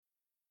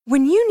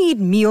When you need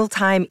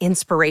mealtime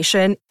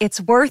inspiration,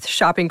 it's worth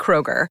shopping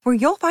Kroger, where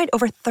you'll find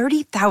over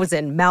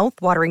 30,000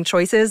 mouth-watering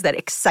choices that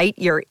excite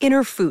your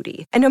inner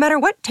foodie. And no matter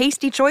what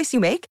tasty choice you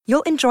make,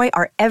 you'll enjoy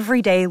our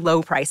everyday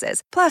low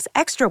prices, plus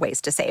extra ways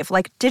to save,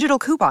 like digital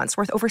coupons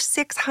worth over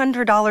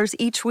 $600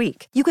 each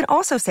week. You can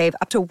also save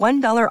up to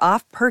 $1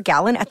 off per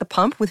gallon at the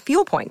pump with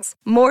fuel points.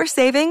 More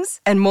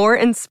savings and more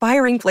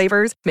inspiring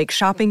flavors make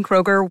shopping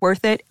Kroger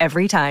worth it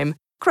every time.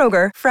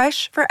 Kroger,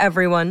 fresh for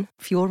everyone.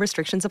 Fuel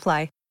restrictions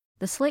apply.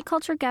 The Slate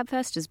Culture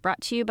Gabfest is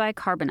brought to you by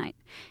Carbonite.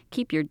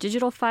 Keep your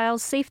digital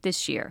files safe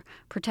this year.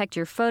 Protect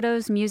your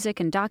photos, music,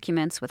 and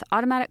documents with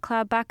automatic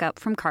cloud backup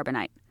from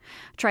Carbonite.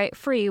 Try it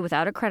free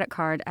without a credit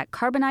card at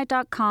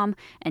Carbonite.com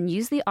and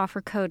use the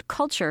offer code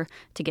CULTURE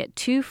to get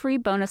 2 free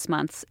bonus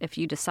months if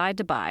you decide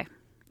to buy.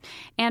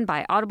 And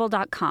by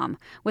Audible.com,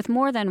 with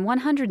more than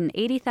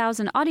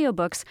 180,000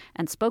 audiobooks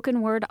and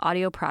spoken word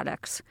audio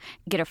products.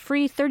 Get a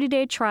free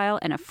 30-day trial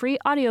and a free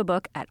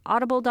audiobook at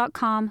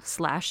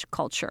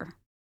audible.com/culture.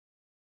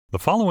 The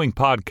following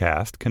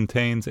podcast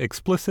contains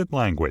explicit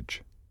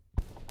language.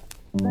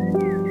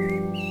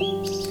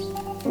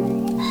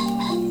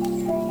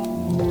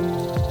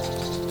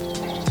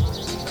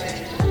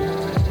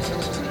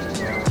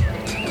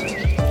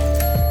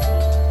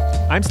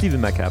 I'm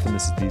Stephen Metcalf, and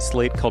this is the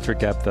Slate Culture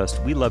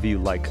Gabfest We Love You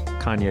Like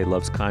Kanye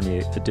Loves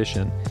Kanye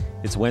edition.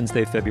 It's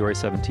Wednesday, February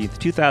 17th,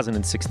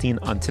 2016.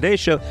 On today's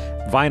show,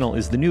 Vinyl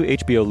is the new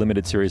HBO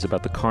limited series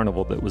about the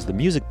carnival that was the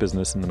music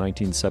business in the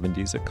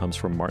 1970s. It comes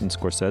from Martin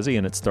Scorsese,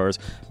 and it stars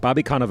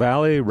Bobby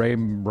Cannavale, Ray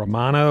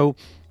Romano,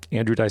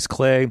 Andrew Dice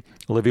Clay,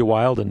 Olivia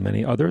Wilde, and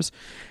many others.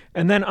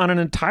 And then on an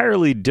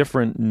entirely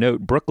different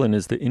note, Brooklyn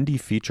is the indie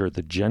feature,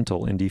 the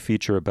gentle indie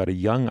feature about a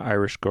young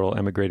Irish girl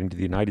emigrating to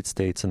the United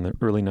States in the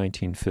early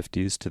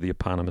 1950s to the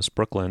eponymous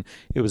Brooklyn.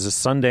 It was a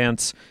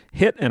Sundance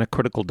hit and a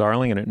critical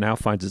darling, and it now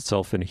finds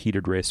itself in a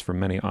heated race for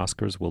many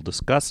Oscars we'll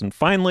discuss. And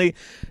finally,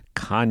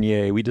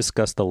 Kanye. We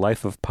discussed the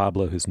life of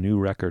Pablo, his new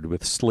record,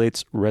 with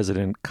Slate's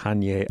resident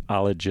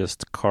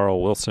Kanye-ologist,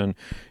 Carl Wilson.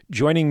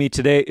 Joining me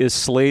today is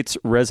Slate's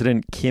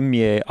resident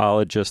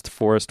Kimye-ologist,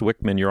 Forrest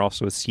Wickman. You're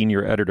also a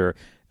senior editor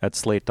at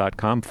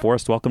Slate.com.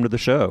 Forrest, welcome to the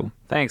show.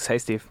 Thanks. Hey,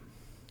 Steve.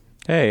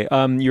 Hey,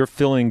 you're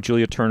filling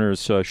Julia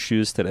Turner's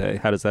shoes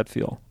today. How does that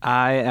feel?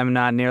 I am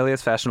not nearly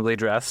as fashionably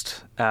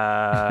dressed,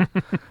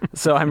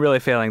 so I'm really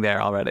failing there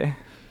already.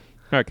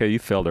 Okay, you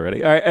failed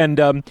already. All right,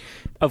 and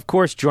of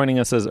course, joining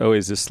us as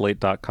always is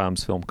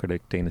Slate.com's film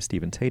critic Dana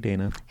Stevens. Hey,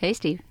 Dana. Hey,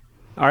 Steve.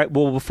 All right,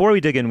 well, before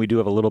we dig in, we do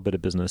have a little bit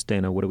of business.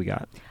 Dana, what do we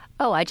got?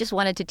 Oh, I just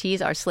wanted to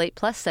tease our Slate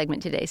Plus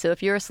segment today. So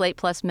if you're a Slate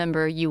Plus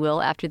member, you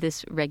will, after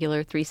this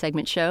regular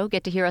 3-segment show,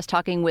 get to hear us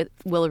talking with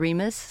Will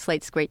Remus,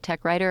 Slate's great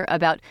tech writer,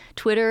 about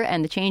Twitter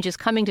and the changes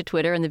coming to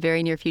Twitter in the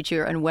very near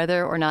future and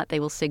whether or not they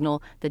will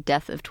signal the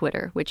death of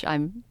Twitter, which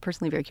I'm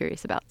personally very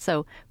curious about.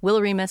 So Will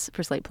Remus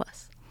for Slate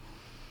Plus.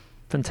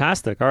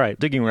 Fantastic. All right.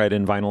 Digging right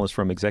in, Vinyl is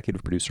from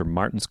executive producer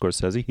Martin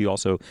Scorsese. He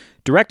also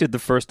directed the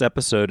first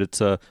episode.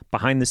 It's a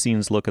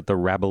behind-the-scenes look at the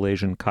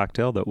Rabelaisian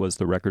cocktail that was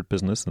the record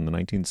business in the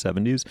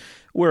 1970s,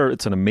 where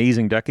it's an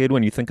amazing decade.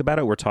 When you think about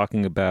it, we're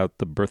talking about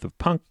the birth of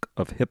punk,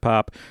 of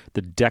hip-hop,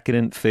 the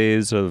decadent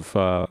phase of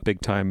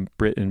big-time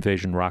Brit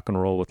invasion rock and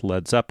roll with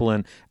Led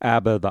Zeppelin,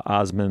 ABBA, the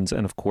Osmonds,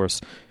 and, of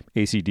course,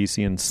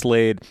 AC/DC and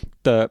Slade.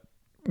 The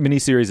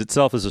miniseries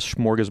itself is a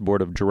smorgasbord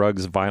of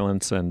drugs,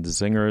 violence, and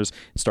zingers.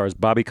 It stars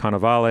Bobby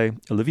Cannavale,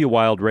 Olivia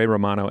Wilde, Ray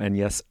Romano, and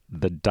yes,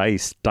 the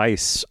Dice,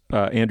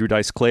 Andrew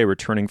Dice Clay,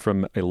 returning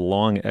from a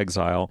long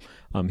exile.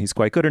 He's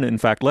quite good in it. In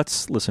fact,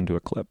 let's listen to a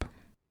clip.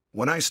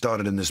 When I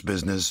started in this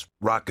business,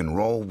 rock and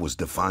roll was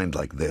defined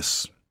like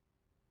this.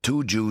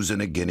 2 Jews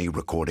and a guinea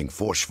recording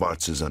 4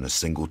 Schwarzes on a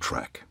single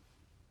track.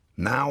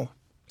 Now,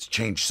 it's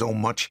changed so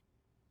much,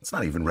 it's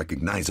not even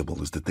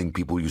recognizable as the thing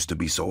people used to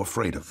be so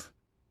afraid of.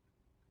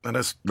 And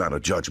that's not a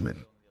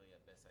judgment.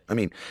 I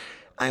mean,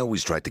 I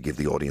always tried to give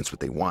the audience what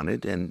they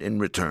wanted, and in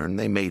return,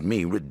 they made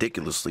me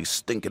ridiculously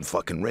stinking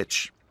fucking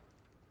rich.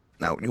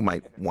 Now, you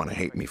might want to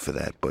hate me for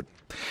that, but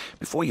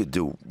before you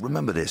do,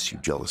 remember this, you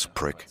jealous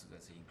prick.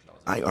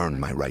 I earned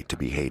my right to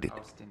be hated.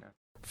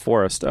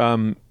 Forrest,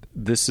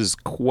 this is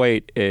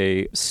quite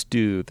a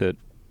stew that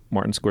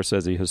Martin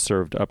Scorsese has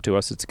served up to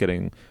us. It's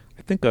getting,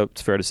 I think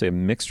it's fair to say, a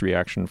mixed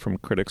reaction from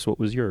critics. What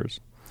was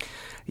yours?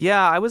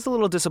 Yeah, I was a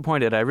little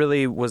disappointed. I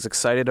really was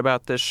excited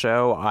about this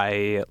show.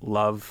 I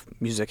love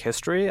music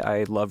history.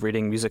 I love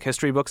reading music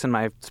history books in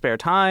my spare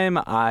time.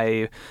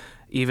 I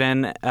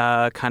even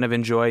kind of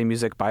enjoy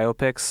music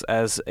biopics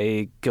as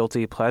a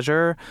guilty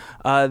pleasure.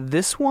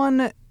 This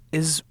one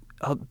is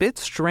a bit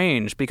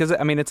strange because,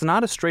 I mean, it's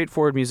not a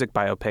straightforward music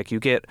biopic. You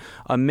get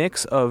a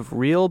mix of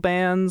real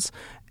bands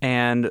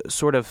and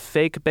sort of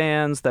fake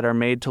bands that are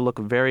made to look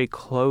very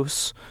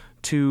close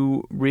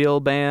to real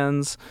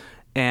bands.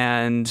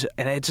 And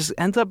it just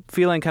ends up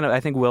feeling kind of, I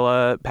think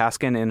Willa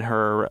Paskin in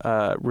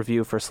her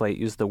review for Slate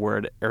used the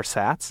word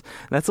ersatz.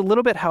 And that's a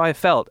little bit how I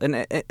felt. And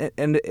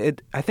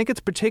I think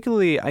it's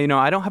particularly, I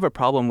don't have a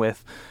problem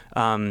with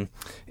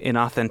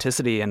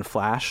inauthenticity and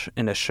flash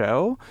in a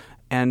show.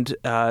 And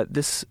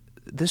this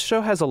this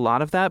show has a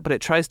lot of that, but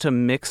it tries to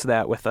mix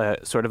that with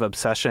a sort of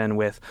obsession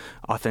with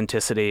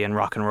authenticity and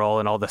rock and roll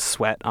and all the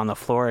sweat on the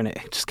floor. And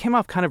it just came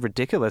off kind of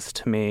ridiculous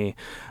to me,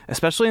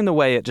 especially in the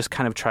way it just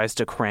kind of tries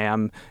to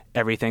cram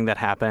everything that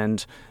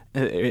happened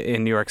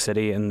in New York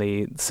City in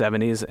the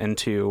 70s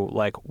into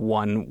like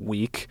 1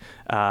 week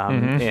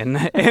in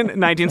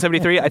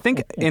 1973. I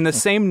think in the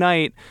same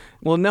night,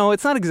 well, no,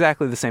 it's not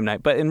exactly the same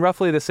night, but in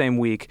roughly the same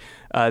week,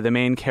 the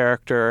main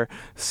character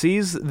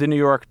sees the New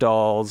York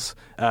Dolls.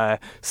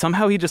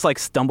 Somehow he just like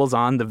stumbles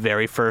on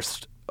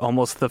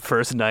almost the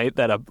first night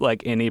that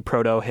any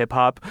proto hip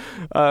hop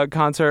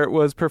concert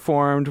was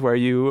performed, where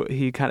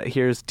he kind of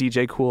hears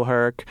DJ Kool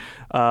Herc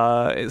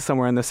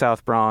somewhere in the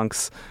South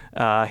Bronx.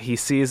 He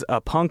sees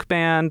a punk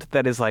band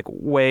that is like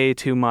way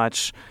too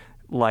much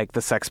like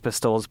the Sex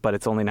Pistols, but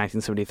it's only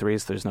 1973,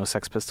 so there's no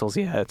Sex Pistols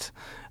yet.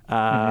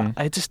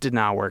 It just did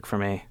not work for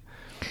me.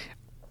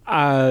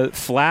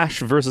 Flash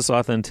versus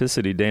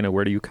authenticity. Dana,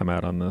 where do you come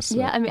out on this?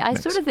 Yeah, I mean, I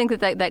sort of think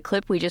that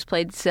clip we just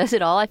played says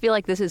it all. I feel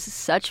like this is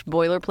such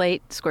boilerplate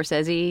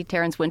Scorsese,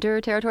 Terrence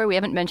Winter territory. We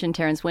haven't mentioned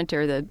Terrence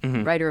Winter, the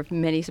writer of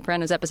many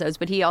Sopranos episodes,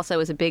 but he also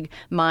is a big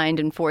mind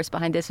and force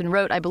behind this and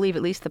wrote, I believe,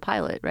 at least the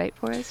pilot, right,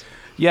 Forrest?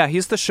 Yeah,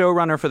 he's the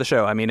showrunner for the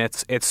show. I mean,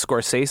 it's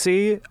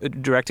Scorsese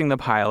directing the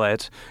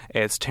pilot.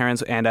 It's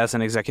Terrence, and as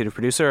an executive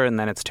producer, and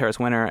then it's Terrence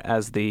Winter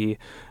as the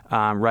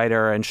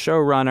writer and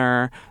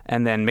showrunner,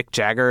 and then Mick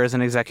Jagger is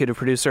an executive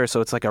producer. So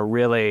it's like a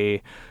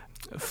really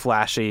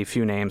flashy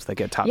few names that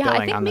get top billing on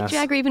this. Yeah, I think Mick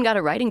Jagger even got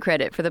a writing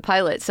credit for the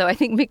pilot. So I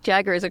think Mick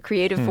Jagger is a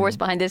creative force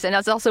behind this. And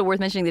it's also worth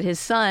mentioning that his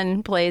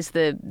son plays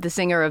the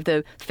singer of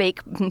the fake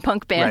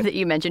punk band that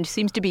you mentioned.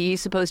 Seems to be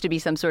supposed to be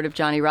some sort of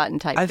Johnny Rotten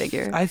type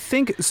figure. I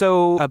think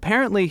so.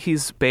 Apparently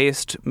he's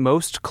based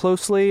most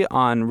closely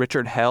on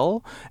Richard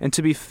Hell. And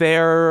to be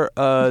fair,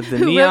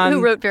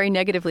 who wrote very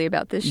negatively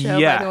about this show,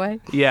 by the way.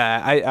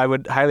 Yeah, I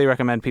would highly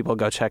recommend people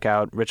go check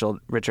out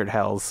Richard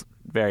Hell's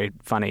very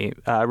funny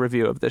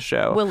review of this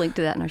show. We'll link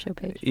to that on our show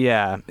page.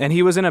 Yeah, and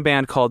he was in a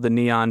band called the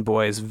Neon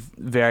Boys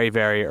very,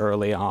 very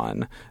early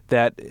on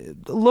that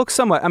looks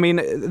somewhat... I mean,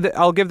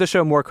 I'll give the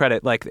show more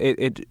credit. Like,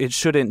 it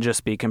shouldn't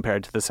just be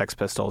compared to the Sex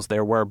Pistols.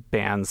 There were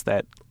bands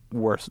that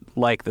were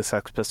like the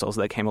Sex Pistols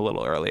that came a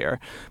little earlier,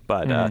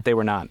 but they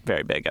were not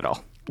very big at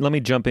all. Let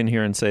me jump in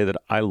here and say that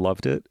I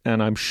loved it,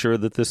 and I'm sure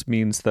that this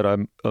means that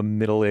I'm a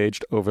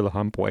middle-aged,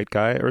 over-the-hump white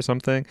guy or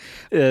something.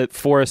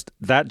 Forrest,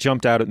 that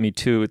jumped out at me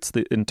too. It's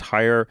the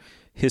entire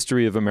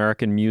history of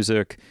American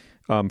music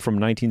from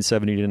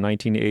 1970 to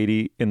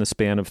 1980 in the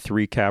span of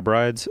 3 cab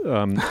rides.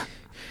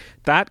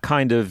 That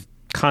kind of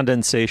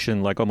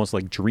condensation, like almost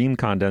like dream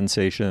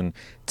condensation,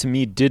 to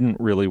me didn't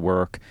really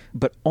work,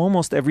 but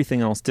almost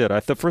everything else did.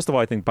 First of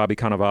all, I think Bobby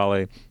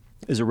Cannavale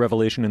is a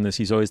revelation in this.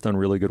 He's always done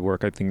really good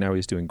work. I think now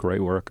he's doing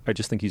great work. I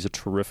just think he's a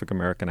terrific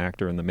American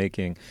actor in the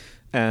making.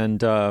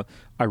 And I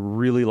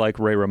really like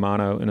Ray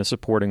Romano in a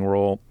supporting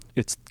role.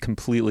 It's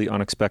completely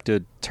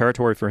unexpected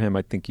territory for him.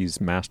 I think he's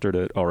mastered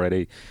it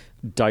already.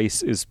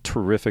 Dice is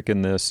terrific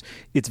in this.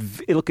 It's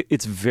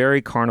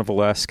very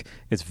carnivalesque.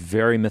 It's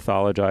very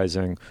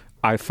mythologizing.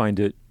 I find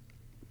it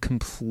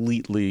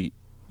completely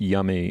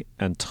yummy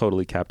and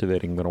totally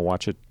captivating. I'm going to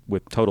watch it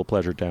with total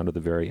pleasure down to the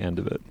very end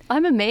of it.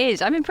 I'm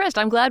amazed. I'm impressed.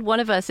 I'm glad one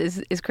of us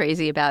is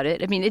crazy about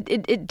it. I mean,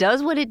 it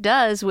does what it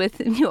does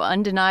with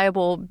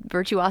undeniable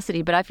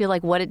virtuosity, but I feel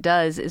like what it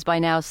does is by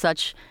now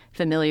such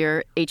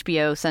familiar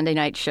HBO Sunday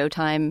night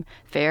Showtime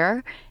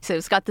fare. So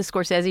it's got the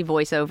Scorsese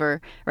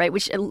voiceover, right,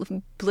 which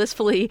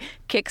blissfully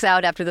kicks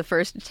out after the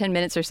first 10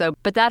 minutes or so.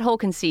 But that whole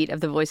conceit of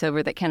the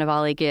voiceover that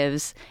Cannavale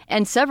gives,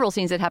 and several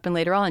scenes that happen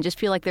later on, just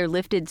feel like they're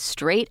lifted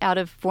straight out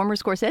of former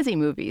Scorsese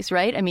movies,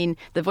 right? I mean,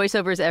 the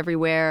voiceover's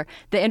everywhere.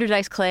 The Andrew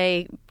Dice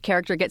Clay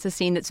character gets a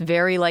scene that's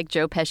very like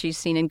Joe Pesci's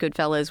scene in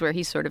Goodfellas, where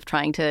he's sort of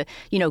trying to,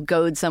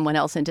 goad someone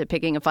else into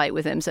picking a fight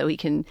with him so he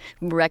can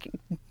wreak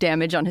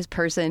damage on his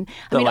person.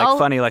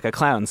 Funny like a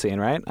clown scene,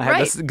 right? I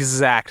had this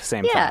exact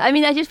same thing. Yeah, I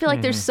mean, I just feel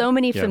like there's so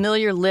many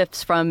familiar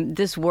lifts from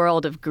this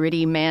world of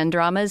gritty man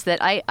dramas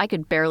that I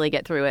could barely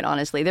get through it,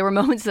 honestly. There were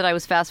moments that I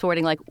was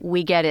fast-forwarding like,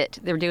 we get it.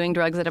 They're doing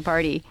drugs at a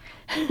party,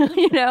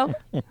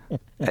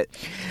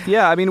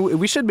 Yeah, I mean,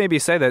 we should maybe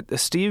say that,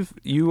 Steve,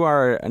 you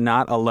are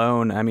not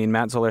alone. I mean,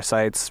 Matt Zoller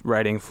Seitz,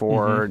 writing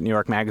for New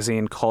York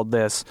Magazine, called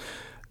this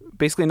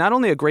basically not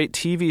only a great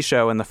TV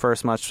show and the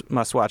first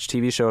must-watch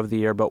TV show of the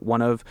year, but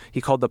he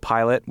called the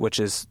pilot, which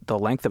is the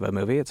length of a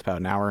movie, it's about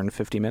an hour and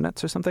 50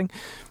 minutes or something,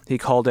 he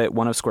called it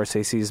one of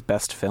Scorsese's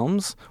best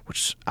films,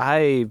 which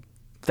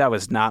that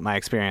was not my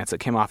experience. It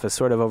came off as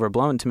sort of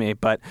overblown to me,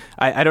 but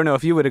I don't know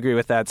if you would agree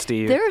with that,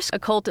 Steve. There's a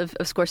cult of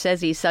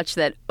Scorsese such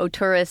that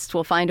tourists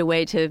will find a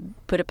way to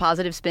put a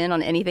positive spin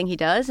on anything he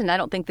does, and I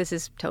don't think this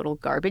is total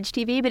garbage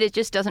TV, but it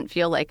just doesn't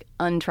feel like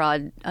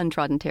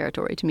untrodden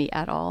territory to me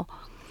at all.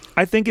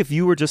 I think if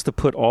you were just to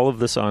put all of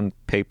this on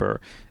paper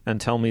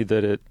and tell me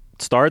that it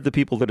starred the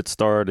people that it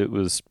starred, it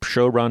was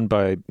showrun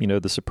by,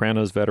 the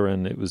Sopranos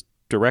veteran, it was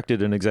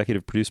directed and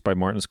executive produced by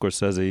Martin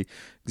Scorsese,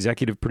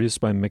 executive produced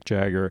by Mick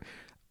Jagger,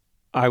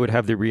 I would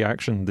have the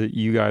reaction that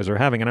you guys are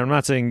having. And I'm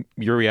not saying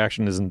your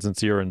reaction isn't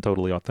sincere and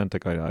totally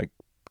authentic. I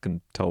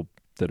can tell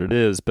that it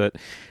is.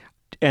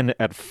 And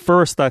at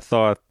first I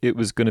thought it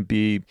was going to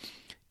be,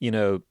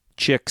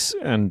 chicks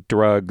and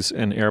drugs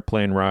and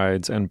airplane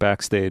rides and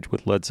backstage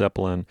with Led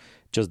Zeppelin,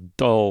 just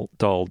dull.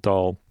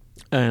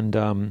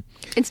 And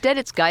instead,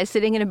 it's guys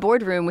sitting in a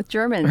boardroom with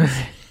Germans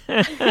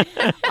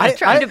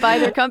trying to buy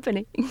their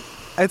company.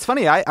 It's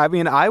funny. I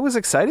mean, I was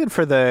excited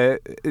for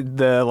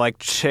the like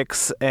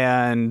chicks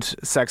and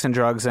sex and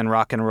drugs and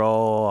rock and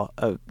roll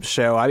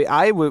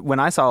show. When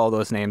I saw all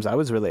those names, I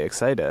was really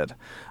excited.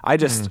 I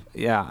just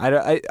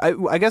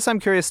I guess I'm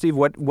curious, Steve.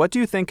 What do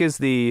you think is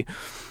the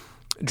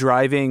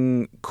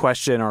driving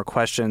question or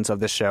questions of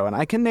the show? And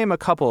I can name a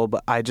couple,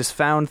 but I just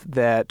found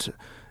that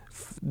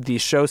the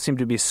show seemed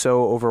to be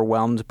so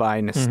overwhelmed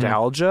by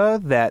nostalgia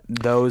that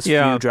those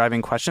few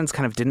driving questions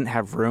kind of didn't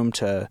have room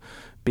to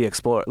be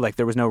explored. Like,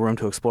 there was no room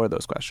to explore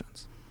those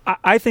questions.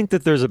 I think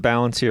that there's a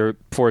balance here,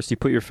 Forrest, you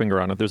put your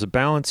finger on it. There's a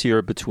balance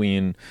here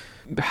between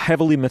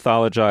heavily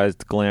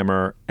mythologized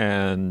glamour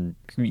and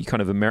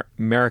kind of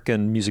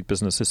American music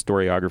business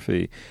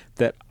historiography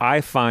that I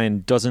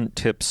find doesn't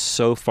tip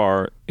so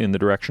far in the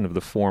direction of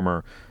the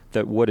former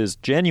that what is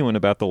genuine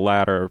about the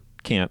latter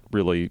can't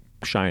really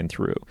shine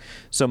through.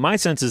 So my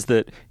sense is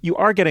that you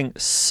are getting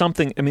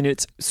something. I mean,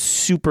 it's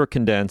super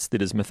condensed.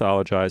 It is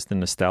mythologized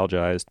and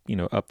nostalgized,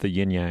 up the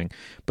yin yang.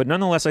 But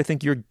nonetheless, I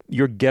think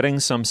you're getting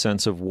some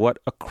sense of what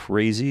a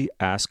crazy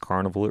ass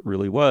carnival it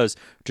really was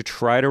to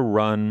try to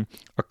run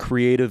a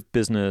creative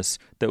business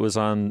that was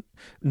on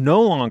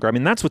no longer. I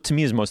mean, that's what to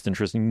me is most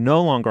interesting.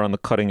 No longer on the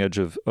cutting edge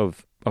of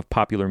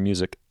popular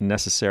music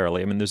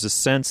necessarily. I mean, there's a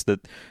sense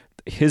that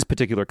his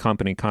particular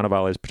company,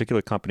 Cannavale's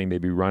particular company, may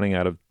be running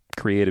out of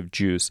creative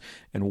juice,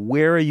 and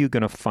where are you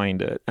going to find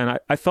it? And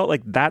I felt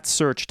like that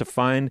search to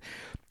find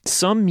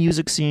some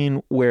music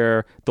scene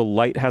where the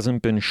light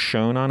hasn't been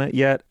shown on it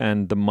yet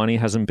and the money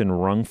hasn't been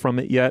wrung from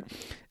it yet,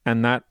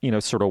 and that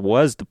sort of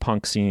was the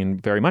punk scene,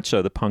 very much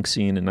so the punk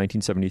scene in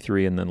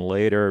 1973, and then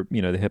later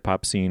the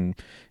hip-hop scene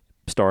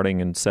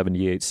starting in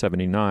 78,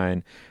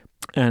 79.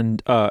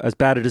 And as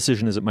bad a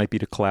decision as it might be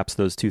to collapse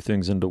those two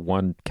things into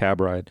one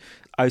cab ride,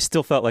 I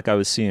still felt like I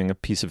was seeing a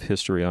piece of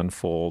history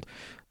unfold,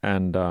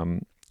 and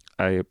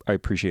I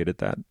appreciated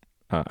that.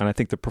 And I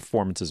think the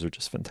performances are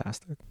just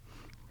fantastic.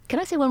 Can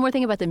I say one more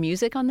thing about the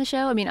music on the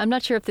show? I mean, I'm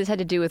not sure if this had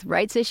to do with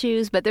rights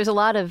issues, but there's a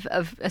lot of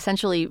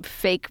essentially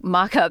fake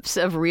mock-ups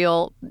of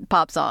real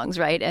pop songs,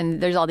 right?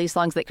 And there's all these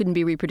songs that couldn't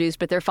be reproduced,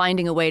 but they're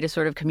finding a way to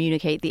sort of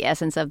communicate the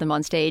essence of them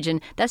on stage.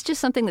 And that's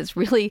just something that's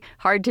really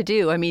hard to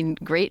do. I mean,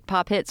 great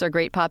pop hits are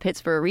great pop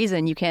hits for a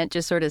reason. You can't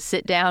just sort of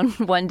sit down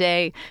one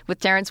day with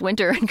Terrence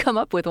Winter and come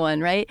up with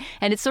one, right?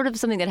 And it's sort of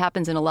something that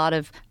happens in a lot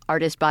of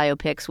artist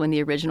biopics when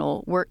the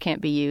original work can't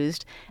be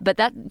used. But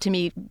that, to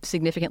me,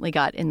 significantly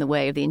got in the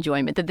way of the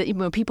enjoyment.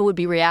 People would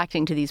be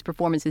reacting to these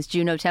performances.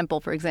 Juno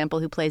Temple, for example,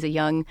 who plays a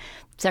young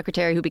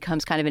secretary who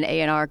becomes kind of an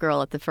A&R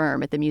girl at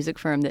the music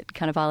firm that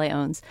Cannavale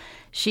owns.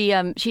 She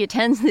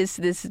attends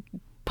this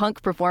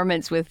punk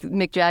performance with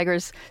Mick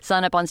Jagger's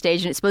son up on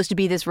stage, and it's supposed to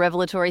be this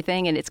revelatory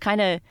thing, and it's kind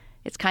of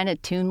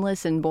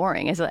tuneless and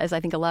boring, as I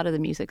think a lot of the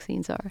music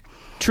scenes are.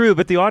 True,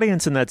 but the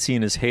audience in that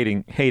scene is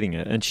hating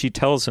it, and she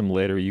tells him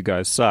later, "You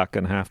guys suck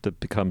and have to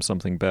become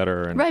something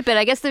better." And right, but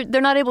I guess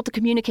they're not able to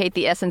communicate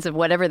the essence of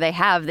whatever they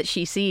have that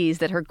she sees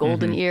that her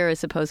golden ear is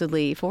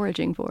supposedly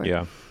foraging for.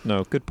 Yeah,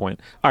 no, good point.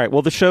 All right,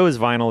 well, the show is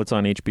Vinyl. It's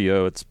on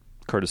HBO. It's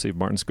courtesy of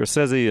Martin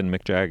Scorsese and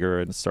Mick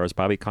Jagger, and it stars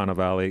Bobby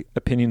Cannavale.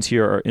 Opinions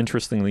here are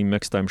interestingly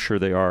mixed. I'm sure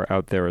they are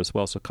out there as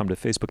well. So come to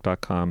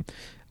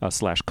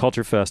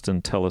facebook.com/CultureFest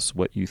and tell us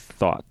what you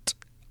thought.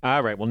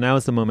 All right. Well, now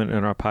is the moment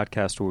in our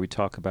podcast where we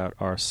talk about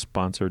our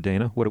sponsor,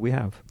 Dana. What do we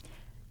have?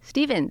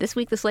 Stephen, this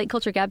week the Slate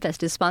Culture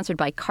Gabfest is sponsored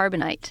by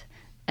Carbonite.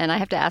 And I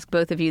have to ask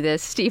both of you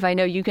this. Steve, I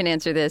know you can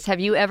answer this. Have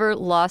you ever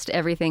lost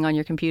everything on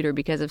your computer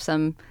because of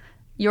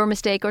your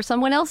mistake or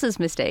someone else's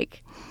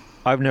mistake?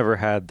 I've never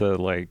had the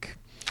like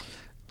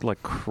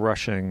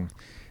crushing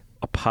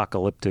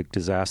apocalyptic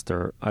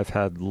disaster. I've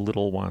had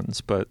little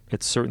ones, but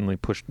it certainly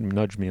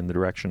nudged me in the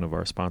direction of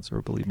our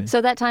sponsor, believe me. So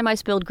that time I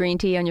spilled green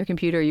tea on your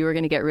computer, you were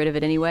going to get rid of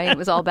it anyway? It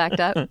was all backed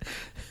up?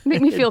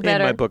 Make me feel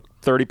better. It made my book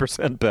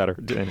 30% better,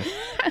 Dana.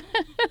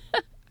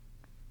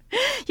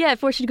 Yeah, it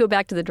forced you to go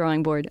back to the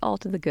drawing board, all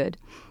to the good.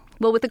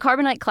 Well, with the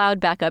Carbonite Cloud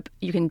Backup,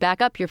 you can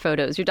back up your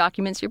photos, your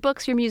documents, your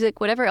books, your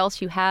music, whatever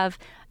else you have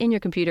in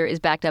your computer is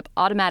backed up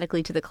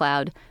automatically to the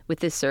cloud with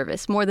this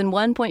service. More than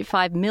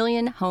 1.5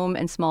 million home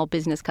and small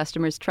business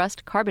customers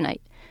trust Carbonite.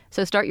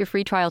 So start your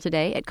free trial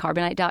today at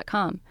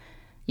Carbonite.com.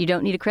 You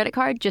don't need a credit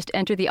card. Just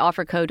enter the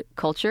offer code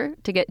CULTURE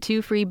to get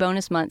 2 free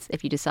bonus months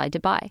if you decide to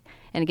buy.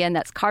 And again,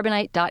 that's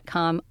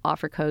Carbonite.com,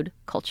 offer code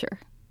CULTURE.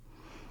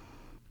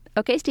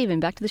 Okay, Stephen,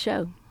 back to the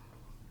show.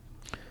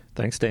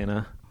 Thanks,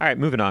 Dana. All right,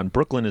 moving on.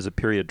 Brooklyn is a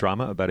period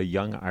drama about a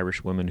young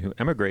Irish woman who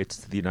emigrates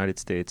to the United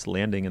States,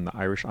 landing in the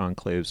Irish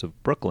enclaves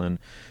of Brooklyn,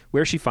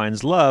 where she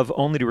finds love,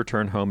 only to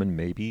return home and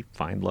maybe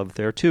find love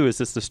there, too. Is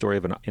this the story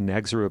of an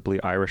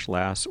inexorably Irish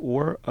lass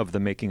or of the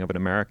making of an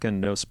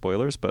American? No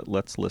spoilers, but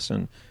let's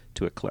listen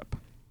to a clip.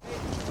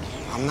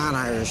 I'm not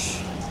Irish.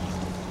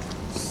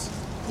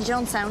 You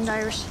don't sound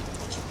Irish.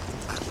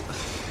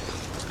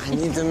 I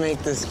need to make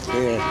this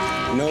clear.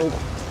 No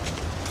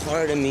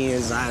part of me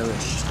is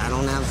Irish. I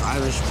don't have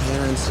Irish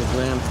parents or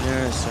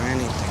grandparents or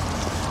anything.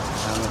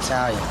 I'm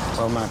Italian.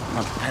 Well, my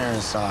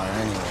parents are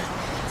anyway.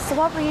 So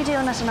what were you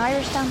doing at an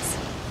Irish dance?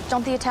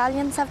 Don't the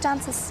Italians have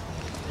dances?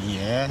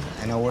 Yeah,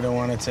 and I wouldn't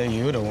want to take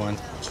you to one.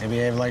 They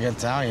behave like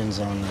Italians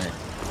all night.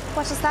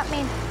 What does that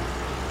mean?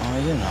 Oh,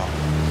 you know.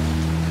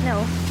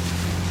 No.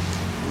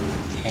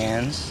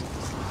 Hands.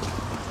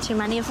 Too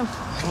many of them.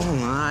 Oh,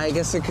 my. I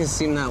guess it could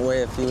seem that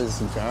way if he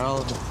was a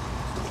girl.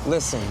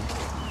 Listen.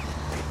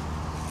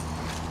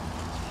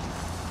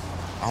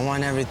 I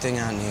want everything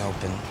out in the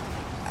open.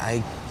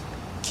 I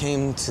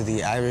came to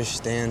the Irish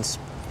dance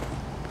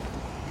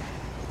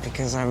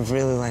because I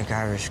really like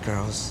Irish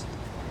girls.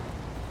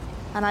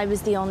 And I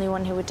was the only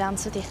one who would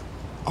dance with you.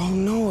 Oh,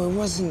 no, it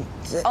wasn't...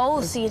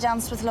 Oh, so you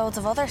danced with loads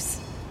of others?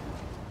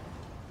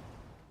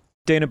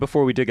 Dana,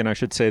 before we dig in, I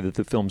should say that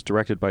the film's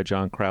directed by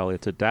John Crowley.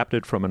 It's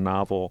adapted from a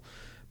novel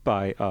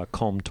by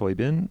Colm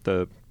Tóibín,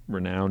 the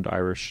renowned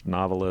Irish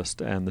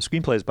novelist, and the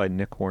screenplay is by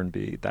Nick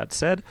Hornby. That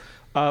said,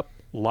 a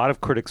lot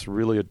of critics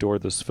really adore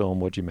this film.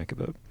 What'd you make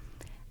of it?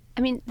 I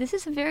mean, this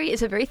is a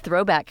very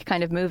throwback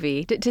kind of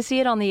movie. To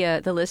see it on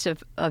the list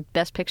of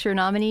Best Picture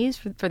nominees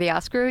for the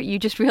Oscar, you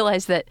just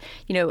realize that,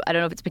 I don't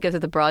know if it's because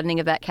of the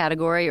broadening of that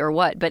category or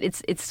what, but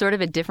it's sort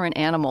of a different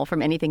animal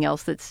from anything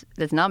else that's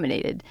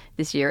nominated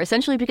this year,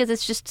 essentially because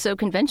it's just so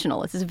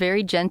conventional. It's this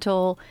very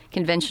gentle,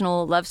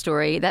 conventional love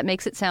story that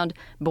makes it sound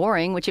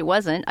boring, which it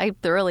wasn't. I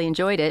thoroughly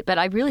enjoyed it, but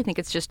I really think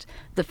it's just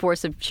the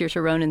force of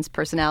Saoirse Ronan's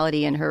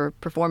personality and her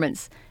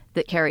performance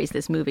that carries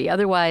this movie.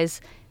 Otherwise,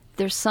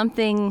 there's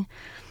something...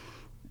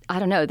 I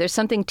don't know. There's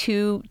something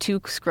too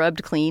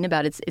scrubbed clean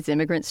about its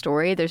immigrant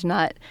story. There's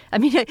not. I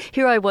mean,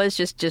 here I was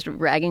just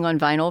ragging on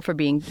Vinyl for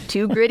being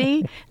too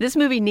gritty. This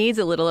movie needs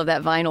a little of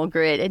that Vinyl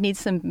grit. It needs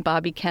some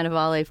Bobby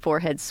Cannavale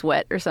forehead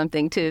sweat or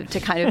something to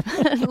kind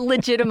of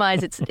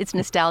legitimize its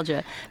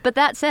nostalgia. But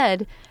that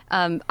said,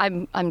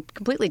 I'm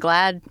completely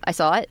glad I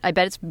saw it. I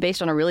bet it's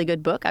based on a really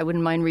good book. I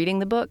wouldn't mind reading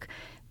the book.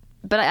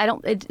 But I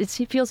don't. It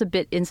feels a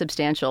bit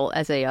insubstantial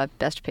as a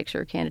Best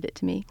Picture candidate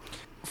to me.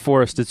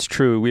 Forrest, it's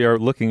true. We are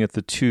looking at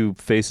the two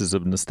faces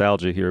of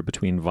nostalgia here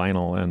between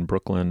Vinyl and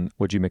Brooklyn.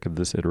 What'd you make of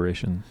this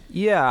iteration?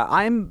 Yeah,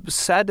 I'm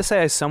sad to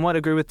say I somewhat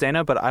agree with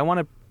Dana, but I want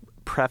to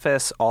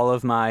preface all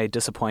of my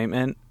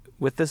disappointment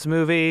with this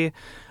movie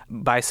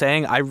by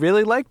saying I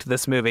really liked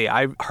this movie.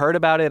 I heard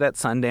about it at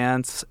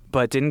Sundance,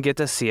 but didn't get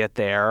to see it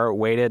there.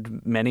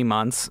 Waited many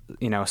months,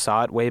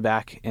 saw it way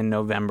back in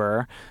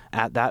November.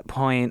 At that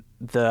point,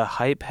 the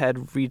hype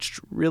had reached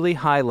really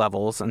high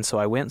levels, and so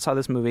I went and saw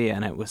this movie,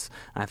 and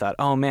I thought,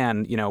 oh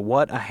man,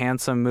 what a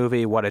handsome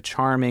movie, what a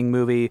charming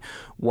movie,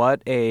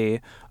 what a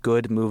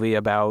good movie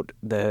about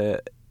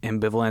the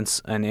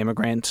ambivalence an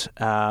immigrant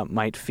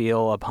might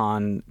feel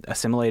upon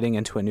assimilating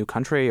into a new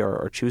country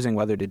or choosing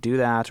whether to do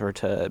that or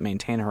to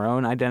maintain her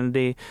own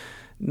identity.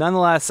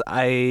 Nonetheless,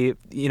 I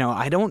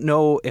don't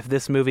know if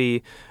this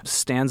movie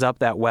stands up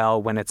that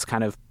well when it's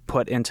kind of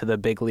put into the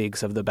big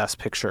leagues of the Best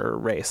Picture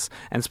race.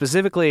 And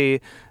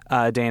specifically,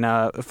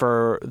 Dana,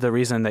 for the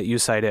reason that you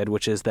cited,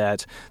 which is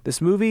that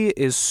this movie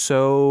is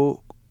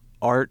so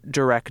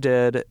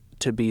art-directed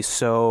to be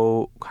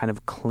so kind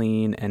of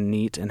clean and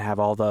neat and have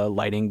all the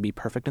lighting be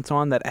perfect and so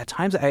on, that at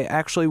times I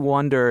actually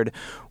wondered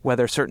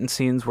whether certain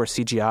scenes were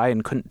CGI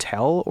and couldn't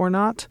tell or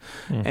not.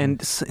 Mm-hmm. And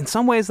in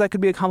some ways that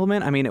could be a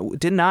compliment. I mean, it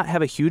did not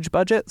have a huge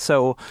budget,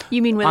 so...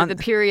 You mean whether the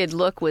period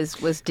look was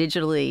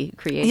digitally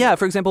created? Yeah,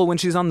 for example, when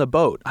she's on the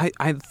boat,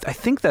 I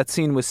think that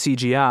scene was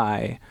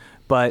CGI,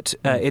 but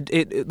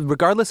it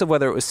regardless of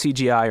whether it was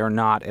CGI or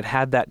not, it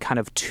had that kind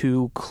of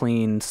too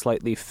clean,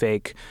 slightly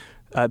fake...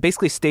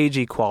 basically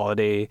stagey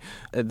quality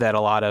that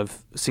a lot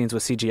of scenes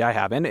with CGI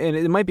have. And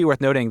it might be worth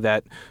noting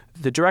that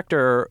the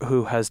director,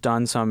 who has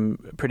done some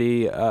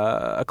pretty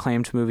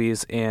acclaimed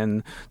movies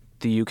in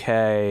the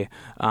UK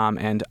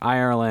and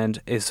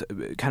Ireland, is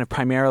kind of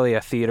primarily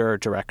a theater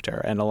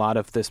director. And a lot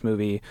of this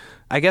movie,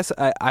 I guess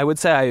I would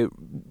say I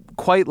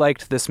quite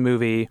liked this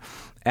movie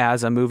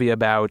as a movie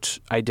about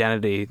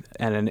identity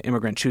and an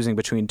immigrant choosing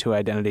between two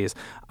identities.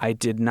 I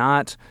did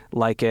not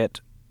like it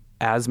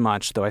as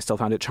much, though I still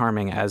found it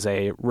charming, as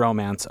a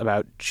romance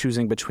about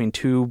choosing between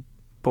two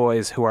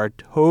boys who are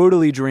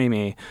totally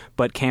dreamy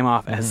but came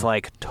off as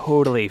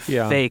totally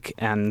fake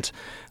and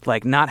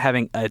not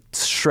having a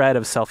shred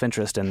of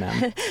self-interest in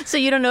them. So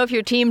you don't know if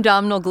you're team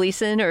Domhnall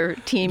Gleeson or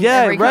team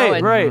Emory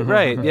Cohen.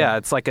 Right. Yeah,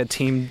 it's like a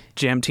team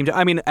Jim, team...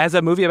 I mean, as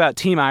a movie about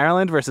Team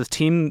Ireland versus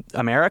Team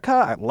America,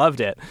 I loved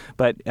it.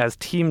 But as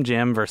Team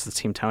Jim versus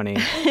Team Tony,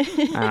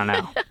 I don't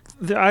know.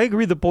 I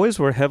agree. The boys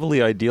were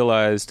heavily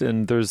idealized,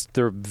 and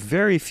there are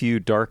very few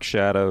dark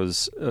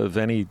shadows of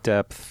any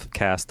depth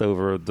cast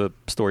over the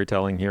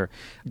storytelling here.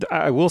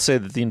 I will say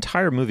that the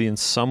entire movie in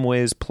some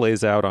ways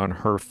plays out on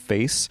her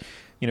face.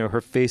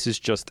 Her face is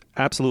just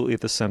absolutely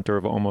at the center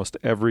of almost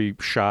every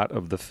shot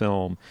of the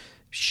film.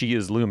 she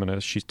is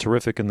luminous. She's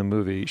terrific in the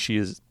movie. She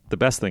is the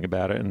best thing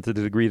about it. And to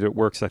the degree that it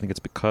works, I think it's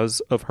because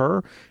of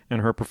her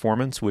and her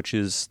performance, which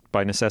is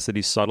by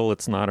necessity subtle.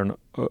 It's not an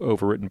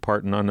overwritten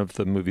part. None of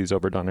the movie's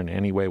overdone in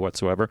any way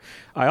whatsoever.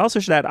 I also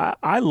should add,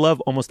 I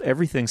love almost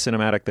everything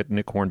cinematic that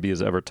Nick Hornby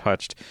has ever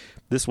touched.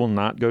 This will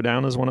not go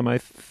down as one of my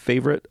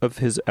favorite of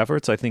his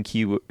efforts. I think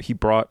he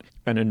brought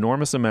an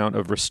enormous amount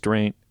of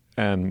restraint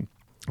and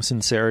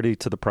sincerity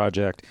to the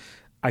project.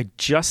 I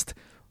just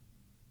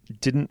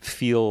didn't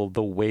feel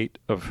the weight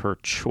of her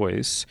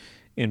choice,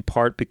 in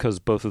part because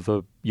both of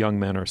the young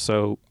men are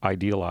so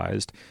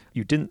idealized.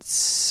 You didn't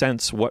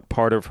sense what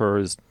part of her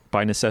is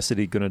by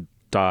necessity going to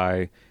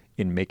die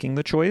in making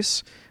the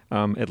choice.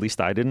 At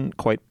least I didn't,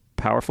 quite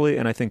powerfully.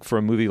 And I think for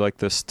a movie like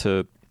this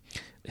to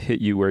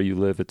hit you where you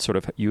live, it's sort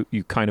of, you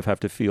kind of have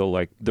to feel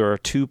like there are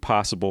two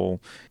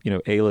possible,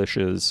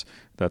 Ailish's,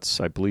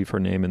 that's, I believe, her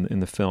name in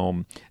the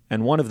film,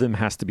 and one of them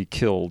has to be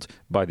killed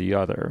by the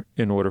other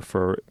in order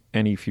for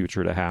any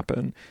future to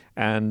happen.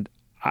 And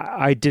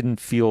I didn't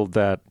feel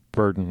that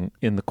burden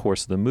in the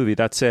course of the movie.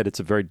 That said, it's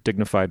a very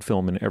dignified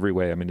film in every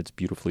way. I mean, it's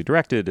beautifully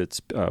directed,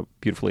 it's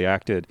beautifully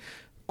acted,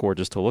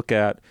 gorgeous to look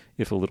at.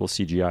 If a little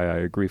CGI, I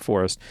agree,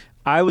 Forrest.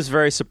 I was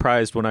very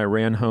surprised when I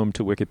ran home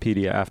to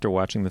Wikipedia after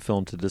watching the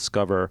film to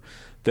discover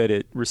that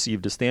it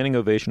received a standing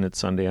ovation at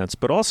Sundance,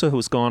 but also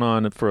has gone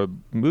on for a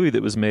movie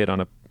that was made on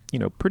a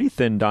pretty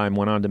thin dime,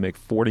 went on to make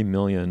 $40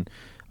 million,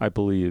 I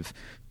believe.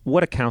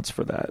 What accounts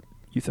for that,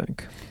 you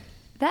think?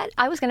 That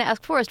I was going to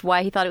ask Forrest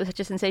why he thought it was such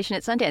a sensation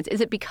at Sundance.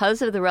 Is it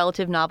because of the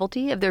relative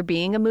novelty of there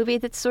being a movie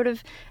that's sort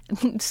of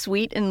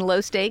sweet and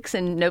low stakes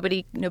and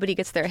nobody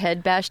gets their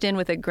head bashed in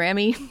with a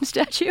Grammy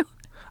statue?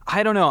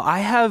 I don't know. I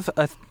have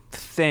a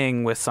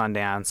thing with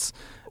Sundance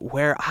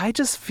where I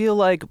just feel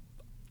like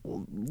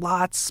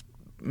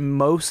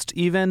most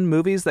even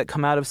movies that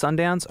come out of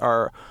Sundance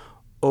are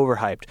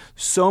overhyped.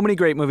 So many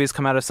great movies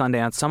come out of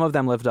Sundance. Some of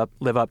them live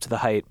up to the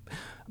hype.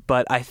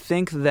 But I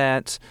think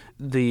that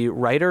the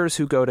writers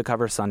who go to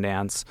cover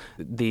Sundance,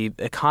 the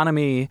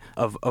economy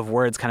of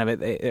words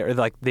or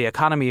like the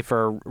economy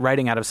for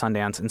writing out of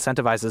Sundance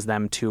incentivizes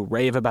them to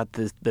rave about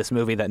this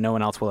movie that no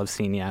one else will have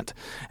seen yet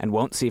and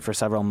won't see for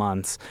several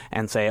months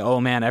and say,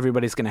 oh man,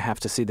 everybody's going to have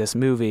to see this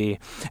movie.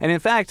 And in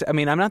fact, I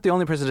mean, I'm not the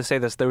only person to say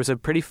this. There was a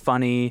pretty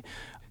funny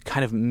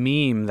kind of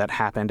meme that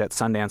happened at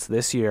Sundance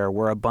this year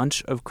where a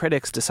bunch of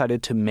critics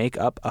decided to make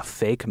up a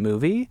fake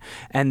movie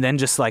and then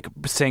just like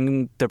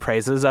sing the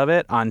praises of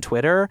it on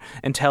Twitter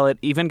until it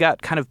even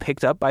got kind of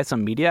picked up by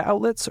some media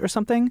outlets or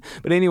something.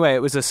 But anyway,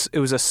 it was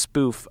a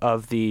spoof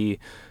of the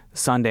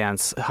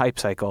Sundance hype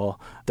cycle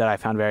that I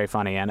found very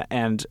funny.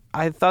 And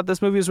I thought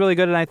this movie was really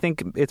good, and I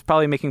think it's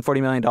probably making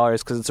 $40 million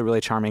because it's a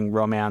really charming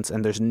romance,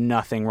 and there's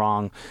nothing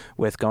wrong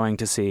with going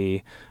to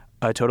see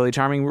a totally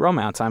charming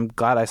romance. I'm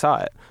glad I saw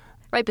it.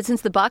 Right, but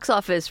since the box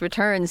office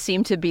returns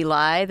seem to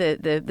belie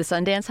the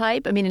Sundance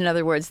hype, I mean, in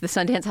other words, the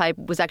Sundance hype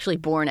was actually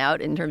borne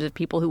out in terms of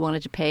people who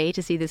wanted to pay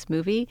to see this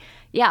movie.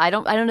 Yeah, I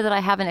don't know that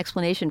I have an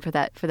explanation for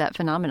that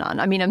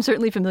phenomenon. I mean, I'm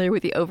certainly familiar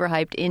with the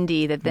overhyped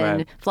indie that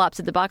then flops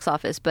at the box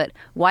office, but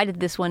why did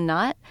this one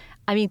not?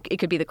 I mean, it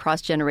could be the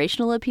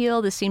cross-generational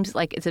appeal. This seems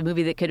like it's a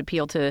movie that could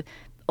appeal to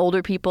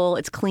older people.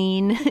 It's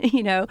clean,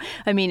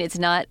 I mean, it's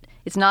not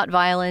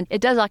violent.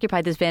 It does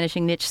occupy this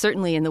vanishing niche,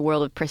 certainly in the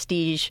world of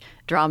prestige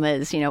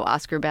dramas,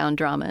 Oscar-bound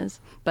dramas.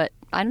 But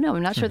I don't know.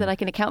 I'm not sure that I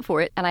can account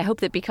for it. And I hope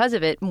that because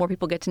of it, more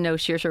people get to know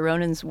Saoirse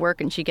Ronan's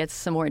work and she gets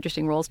some more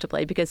interesting roles to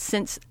play. Because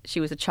since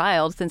she was a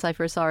child, since I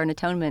first saw her in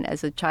Atonement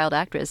as a child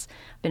actress,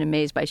 I've been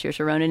amazed by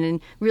Saoirse Ronan.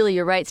 And really,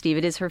 you're right, Steve.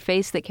 It is her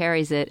face that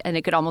carries it. And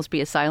it could almost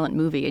be a silent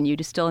movie and you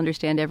just still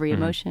understand every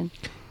emotion.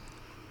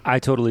 I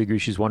totally agree.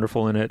 She's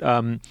wonderful in it.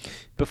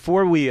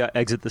 Before we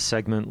exit the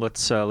segment,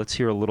 let's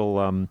hear a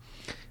little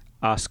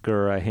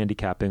Oscar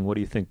handicapping. What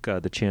do you think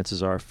the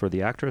chances are for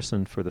the actress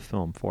and for the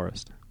film,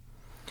 Forrest?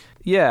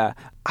 Yeah,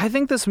 I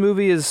think this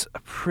movie is a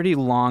pretty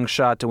long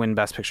shot to win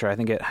Best Picture. I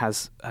think it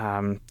has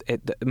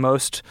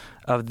most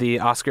of the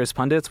Oscars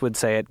pundits would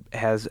say it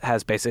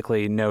has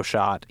basically no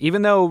shot,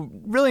 even though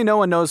really no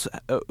one knows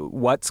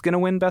what's going to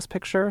win Best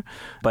Picture.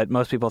 But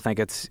most people think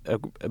it's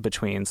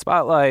between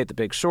Spotlight, The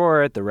Big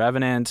Short, The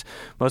Revenant.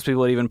 Most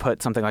people would even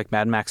put something like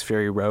Mad Max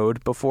Fury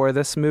Road before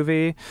this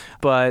movie.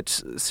 But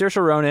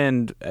Saoirse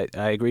Ronan,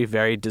 I agree,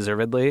 very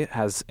deservedly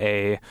has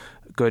a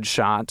good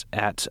shot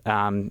at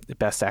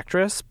Best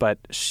Actress, but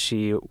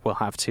she will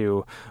have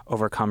to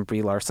overcome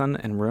Brie Larson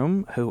in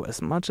Room, who,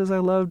 as much as I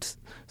loved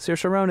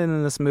Saoirse Ronan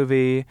in this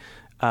movie,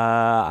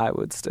 I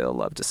would still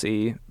love to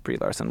see Brie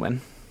Larson win.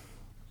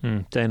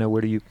 Dana,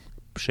 where do you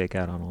shake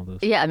out on all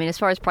this? Yeah, I mean, as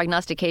far as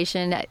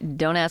prognostication,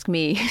 don't ask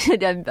me.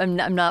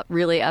 I'm not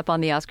really up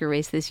on the Oscar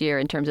race this year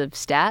in terms of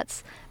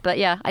stats. But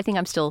yeah, I think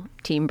I'm still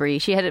Team Brie.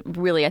 She had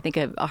really, I think,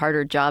 a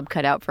harder job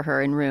cut out for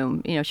her in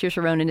Room.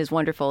 Saoirse Ronan is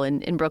wonderful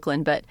in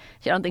Brooklyn, but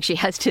I don't think she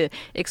has to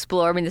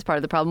explore. I mean, that's part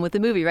of the problem with the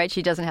movie, right?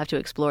 She doesn't have to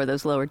explore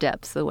those lower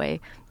depths the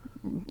way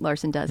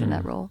Larson does in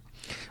that role.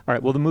 All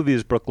right, well, the movie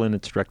is Brooklyn.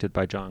 It's directed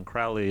by John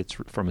Crowley. It's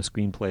from a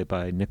screenplay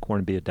by Nick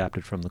Hornby,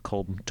 adapted from the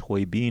Colm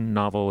Toybeen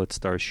novel. It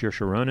stars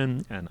Saoirse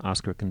Ronan, an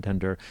Oscar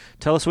contender.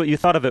 Tell us what you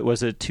thought of it.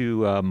 Was it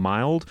too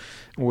mild,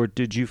 or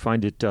did you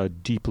find it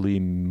deeply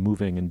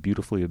moving and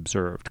beautifully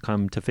observed?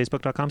 Come to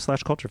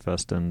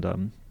facebook.com/culturefest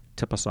and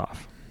tip us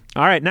off.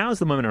 All right, now is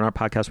the moment in our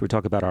podcast where we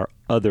talk about our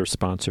other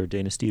sponsor,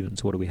 Dana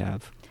Stevens. What do we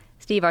have?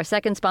 Steve, our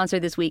second sponsor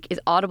this week is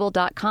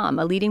Audible.com,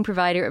 a leading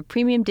provider of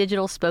premium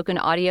digital spoken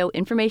audio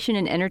information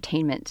and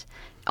entertainment.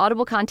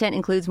 Audible content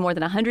includes more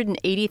than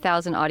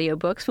 180,000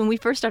 audiobooks. When we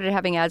first started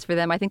having ads for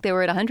them, I think they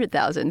were at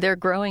 100,000. They're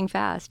growing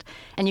fast.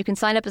 And you can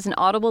sign up as an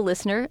Audible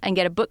listener and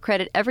get a book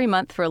credit every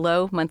month for a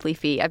low monthly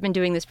fee. I've been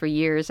doing this for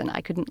years, and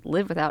I couldn't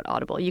live without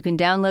Audible. You can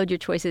download your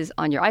choices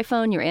on your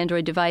iPhone, your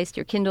Android device,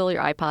 your Kindle,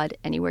 your iPod,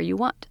 anywhere you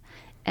want.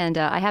 And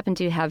I happen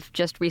to have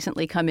just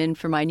recently come in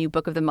for my new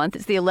book of the month.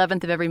 It's the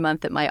 11th of every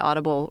month that my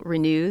Audible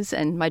renews.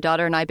 And my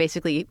daughter and I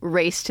basically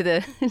race to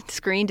the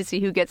screen to see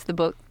who gets the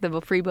book, the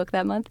free book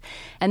that month.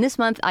 And this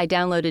month I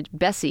downloaded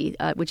Bessie,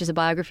 which is a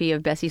biography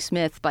of Bessie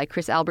Smith by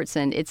Chris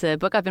Albertson. It's a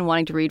book I've been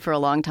wanting to read for a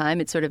long time.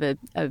 It's sort of a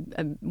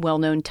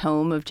well-known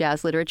tome of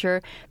jazz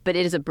literature, but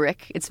it is a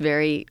brick. It's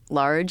very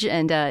large.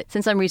 And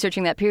since I'm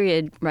researching that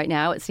period right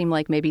now, it seemed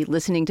like maybe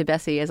listening to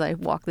Bessie as I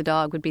walk the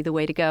dog would be the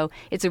way to go.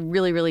 It's a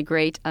really, really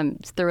great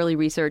thoroughly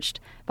researched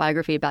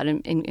biography about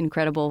an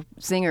incredible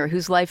singer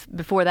whose life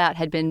before that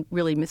had been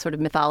really sort of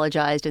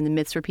mythologized and the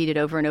myths repeated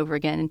over and over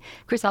again. And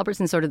Chris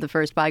Albertson's sort of the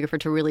first biographer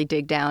to really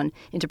dig down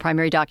into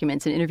primary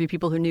documents and interview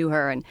people who knew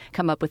her and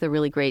come up with a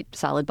really great,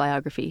 solid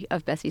biography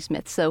of Bessie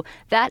Smith. So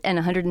that and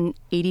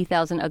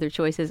 180,000 other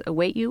choices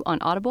await you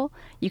on Audible.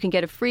 You can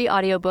get a free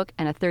audiobook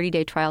and a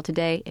 30-day trial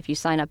today if you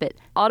sign up at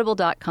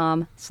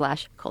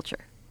audible.com/culture.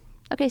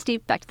 Okay,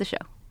 Steve, back to the show.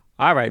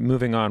 All right,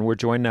 moving on. We're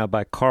joined now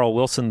by Carl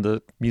Wilson,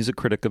 the music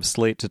critic of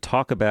Slate, to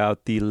talk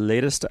about the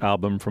latest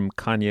album from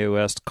Kanye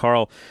West.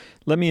 Carl,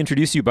 let me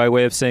introduce you by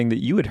way of saying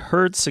that you had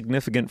heard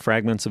significant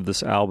fragments of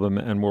this album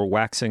and were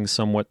waxing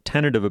somewhat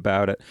tentative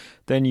about it.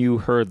 Then you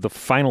heard the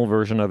final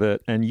version of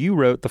it, and you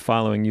wrote the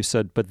following. You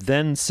said, "But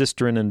then,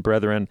 sisterin and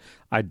brethren,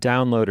 I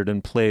downloaded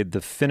and played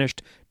the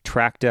finished,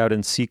 tracked out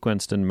and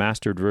sequenced and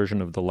mastered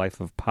version of The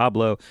Life of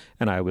Pablo,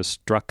 and I was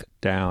struck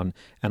down,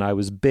 and I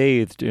was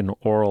bathed in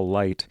aural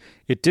light.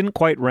 It didn't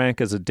quite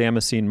rank as a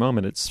Damascene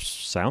moment. It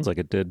sounds like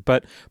it did,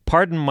 but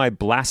pardon my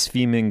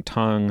blaspheming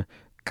tongue.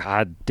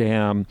 God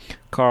damn."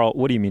 Carl,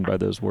 what do you mean by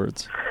those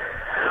words?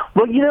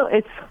 Well,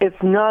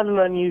 it's not an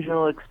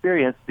unusual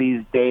experience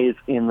these days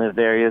in the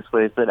various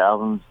ways that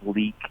albums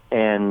leak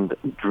and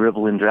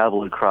dribble and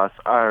drabble across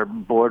our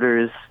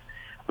borders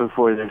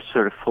before they're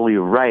sort of fully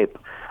ripe.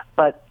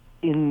 But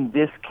in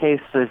this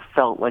case, it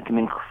felt like an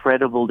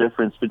incredible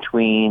difference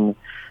between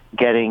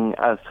getting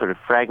a sort of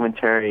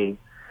fragmentary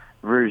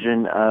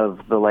version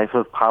of The Life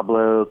of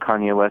Pablo,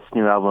 Kanye West's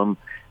new album,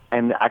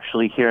 and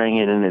actually hearing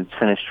it in its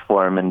finished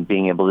form and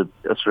being able to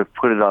sort of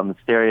put it on the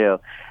stereo.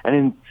 And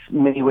in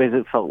many ways,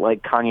 it felt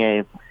like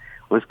Kanye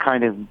was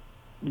kind of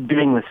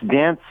doing this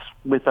dance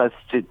with us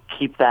to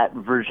keep that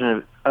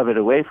version of it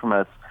away from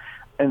us.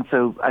 And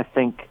so I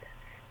think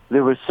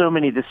there were so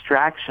many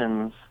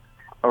distractions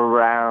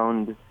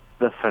around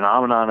the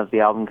phenomenon of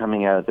the album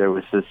coming out. There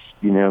was this,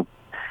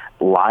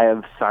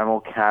 live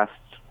simulcast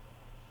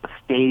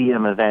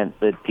stadium event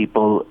that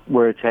people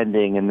were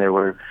attending, and there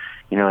were,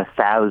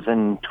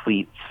 1,000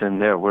 tweets,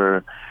 and there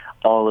were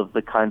all of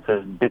the kinds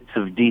of bits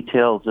of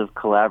details of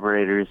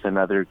collaborators and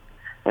other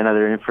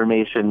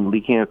information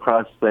leaking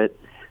across. But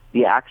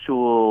the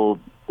actual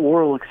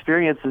oral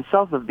experience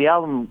itself of the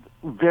album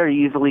very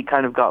easily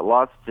kind of got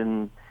lost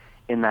in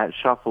that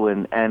shuffle,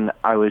 and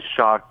I was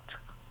shocked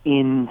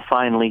in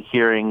finally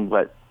hearing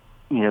what,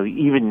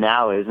 even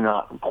now is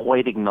not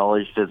quite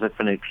acknowledged as a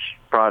finished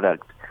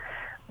product.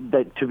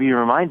 But to be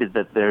reminded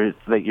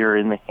that you're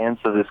in the hands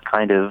of this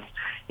kind of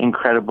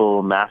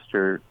incredible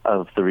master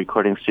of the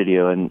recording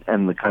studio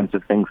and the kinds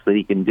of things that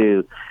he can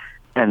do,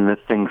 and the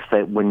things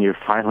that when you're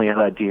finally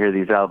allowed to hear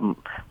these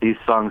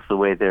songs the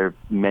way they're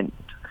meant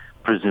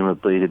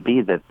presumably to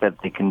be, that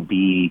they can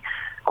be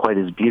quite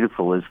as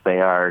beautiful as they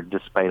are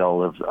despite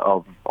all of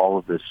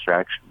the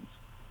distractions.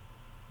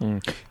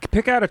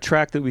 Pick out a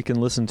track that we can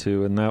listen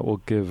to, and that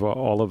will give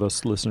all of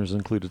us listeners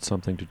included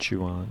something to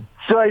chew on.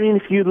 So,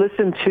 if you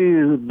listen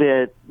to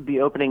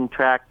the opening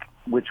track,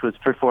 which was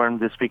performed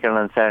this weekend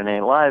on Saturday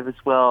Night Live as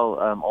well,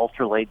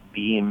 Ultralight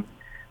Beam,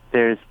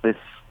 there's this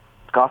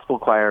gospel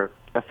choir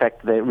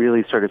effect that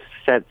really sort of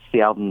sets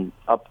the album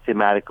up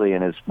thematically,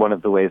 and is one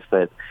of the ways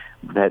that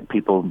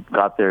people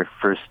got their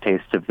first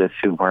taste of this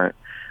who weren't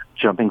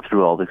jumping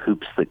through all the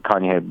hoops that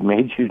Kanye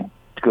made you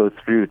go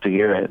through to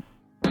hear it.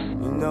 We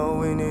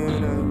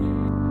need it.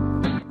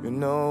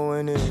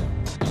 We need it.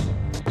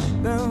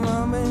 The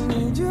mama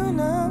need you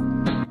now.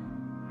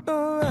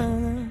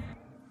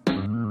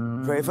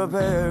 Pray for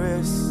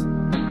Paris.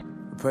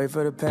 Pray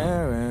for the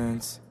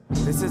parents.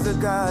 This is a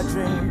God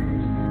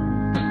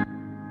dream.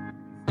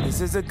 This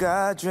is a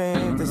God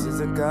dream. This is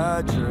a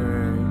God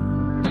dream.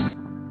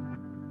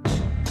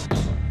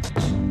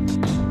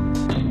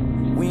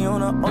 We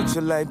on an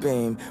ultralight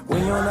beam.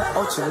 When you're on an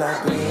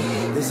ultralight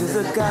beam. This is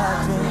a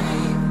God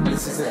dream.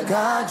 This is a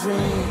God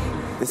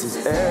dream. This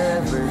is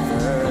everything.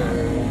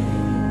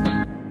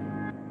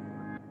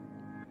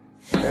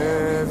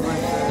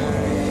 Everything.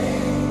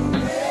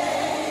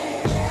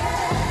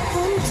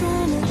 I'm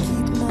trying to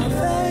keep my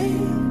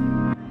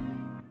faith.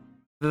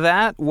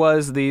 That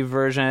was the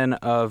version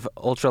of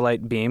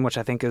Ultralight Beam, which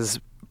I think is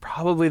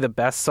probably the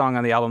best song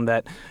on the album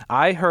that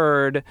I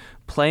heard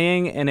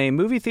playing in a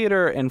movie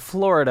theater in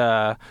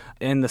Florida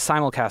in the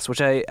simulcast,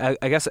 which I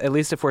guess, at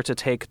least if we're to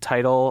take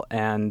Tidal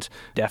and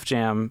Def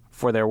Jam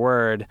for their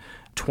word,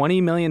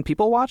 20 million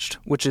people watched,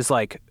 which is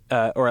like,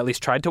 or at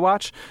least tried to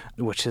watch,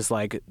 which is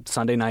like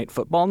Sunday night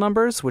football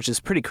numbers, which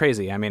is pretty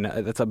crazy. I mean,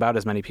 that's about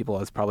as many people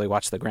as probably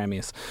watched the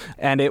Grammys.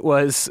 And it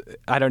was,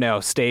 I don't know,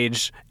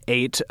 stage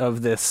 8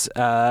 of this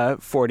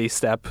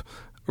 40-step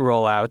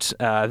rollout.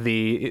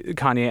 The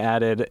Kanye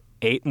added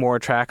 8 more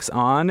tracks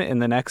on in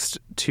the next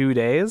 2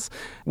 days,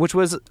 which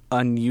was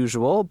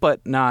unusual,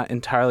 but not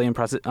entirely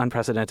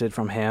unprecedented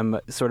from him.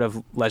 Sort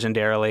of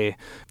legendarily,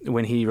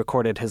 when he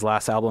recorded his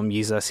last album,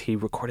 Yeezus, he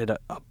recorded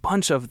a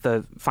bunch of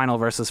the final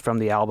verses from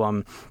the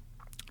album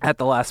at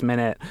the last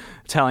minute,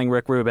 telling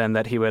Rick Rubin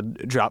that he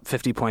would drop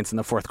 50 points in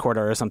the fourth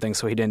quarter or something,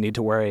 so he didn't need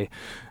to worry.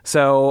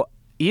 So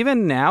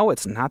even now,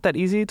 it's not that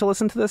easy to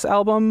listen to this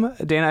album.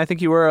 Dana, I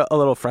think you were a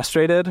little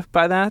frustrated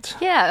by that.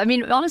 Yeah, I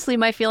mean, honestly,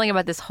 my feeling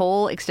about this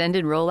whole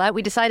extended rollout,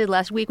 we decided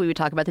last week we would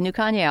talk about the new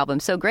Kanye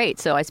album. So great.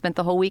 So I spent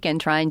the whole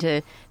weekend trying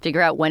to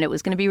figure out when it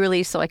was going to be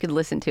released so I could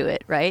listen to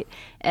it, right?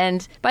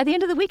 And by the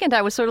end of the weekend,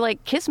 I was sort of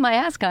like, kiss my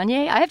ass,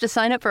 Kanye. I have to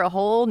sign up for a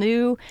whole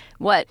new,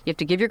 what? You have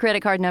to give your credit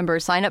card number,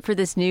 sign up for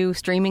this new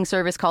streaming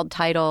service called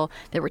Tidal.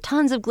 There were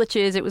tons of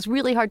glitches. It was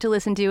really hard to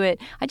listen to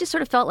it. I just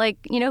sort of felt like,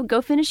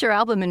 go finish your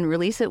album and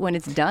release it when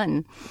it's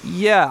done.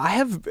 Yeah, I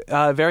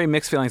have very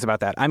mixed feelings about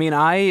that. I mean,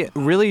 I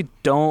really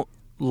don't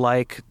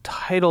like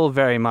Tidal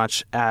very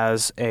much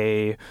as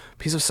a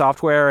piece of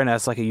software and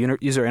as like a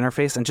user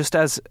interface, and just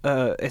as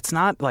it's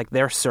not like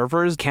their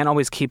servers can't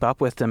always keep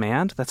up with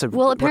demand. That's a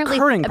recurring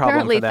problem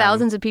apparently for them.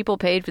 Thousands of people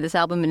paid for this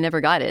album and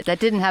never got it. That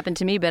didn't happen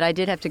to me, but I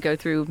did have to go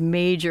through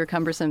major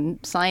cumbersome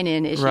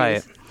sign-in issues.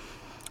 Right.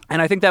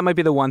 And I think that might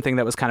be the one thing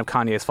that was kind of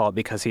Kanye's fault,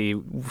 because he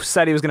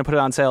said he was going to put it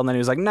on sale, and then he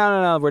was like,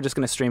 no, we're just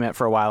going to stream it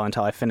for a while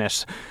until I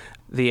finish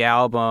the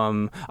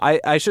album.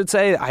 I should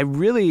say I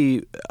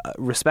really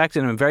respect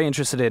and I'm very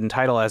interested in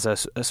Tidal as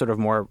a sort of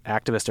more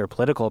activist or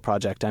political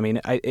project. I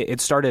mean,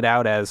 it started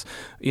out as,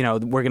 we're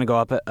going to go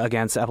up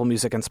against Apple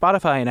Music and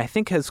Spotify, and I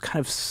think has kind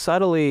of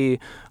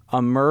subtly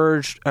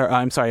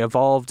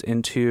evolved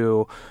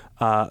into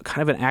kind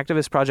of an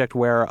activist project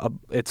where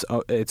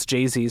it's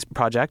Jay-Z's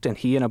project, and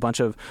he and a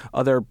bunch of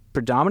other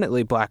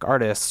predominantly black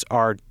artists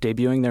are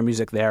debuting their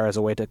music there as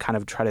a way to kind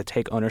of try to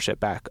take ownership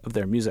back of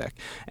their music.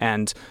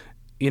 And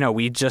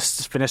we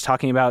just finished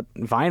talking about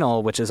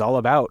vinyl, which is all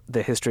about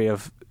the history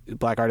of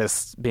black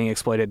artists being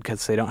exploited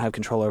because they don't have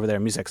control over their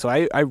music. So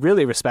I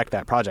really respect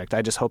that project.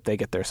 I just hope they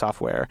get their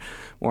software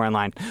more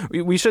online.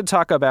 We should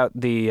talk about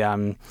the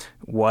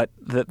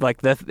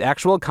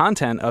actual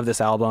content of this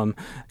album.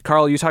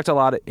 Carl, you talked a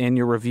lot in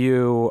your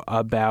review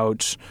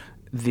about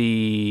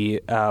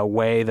the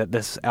way that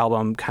this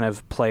album kind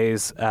of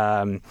plays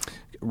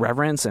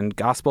reverence and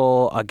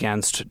gospel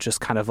against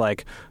just kind of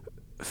like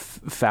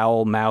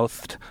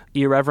foul-mouthed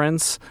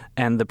irreverence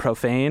and the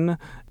profane.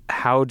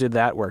 How did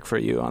that work for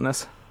you on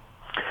this?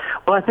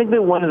 Well, I think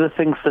that one of the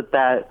things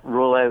that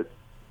rollout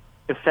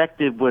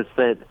affected was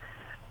that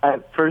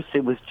at first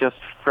it was just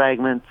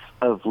fragments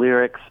of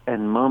lyrics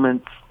and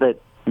moments that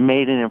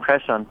made an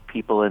impression on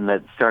people and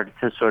that started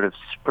to sort of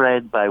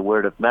spread by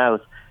word of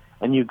mouth.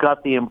 And you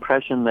got the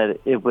impression that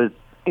it was,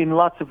 in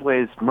lots of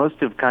ways,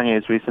 most of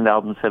Kanye's recent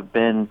albums have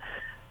been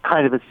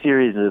kind of a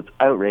series of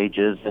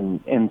outrages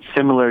and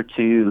similar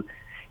to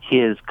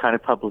his kind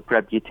of public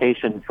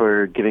reputation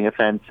for giving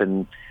offense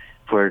and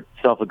for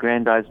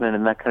self-aggrandizement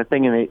and that kind of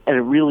thing. And it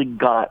really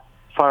got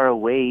far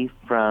away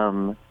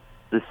from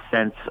the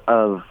sense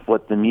of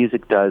what the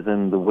music does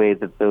and the way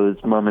that those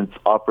moments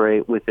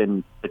operate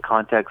within the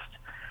context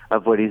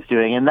of what he's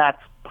doing. And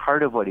that's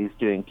part of what he's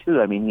doing,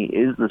 too. I mean, he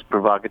is this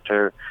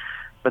provocateur,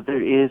 but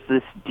there is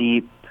this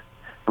deep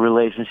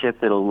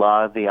relationship that a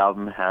lot of the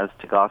album has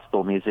to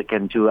gospel music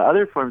and to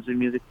other forms of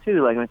music,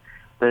 too. Like, I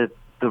mean,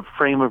 the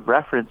frame of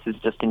reference is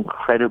just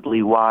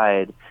incredibly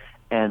wide,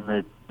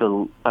 and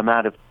the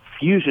amount of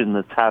fusion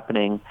that's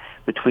happening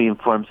between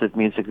forms of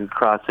music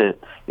across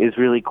it is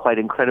really quite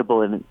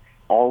incredible. And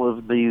all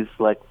of these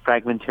like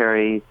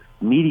fragmentary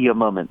media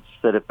moments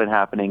that have been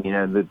happening,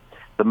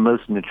 the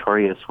most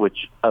notorious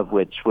of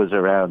which was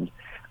around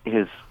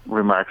his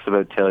remarks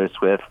about Taylor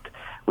Swift,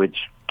 which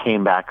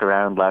came back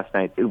around last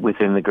night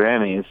within the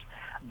Grammys.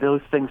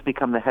 Those things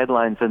become the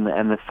headlines, and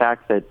the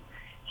fact that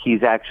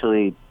he's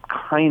actually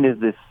kind of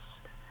this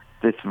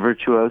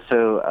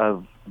virtuoso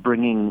of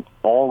bringing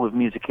all of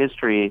music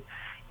history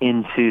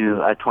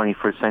into a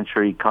 21st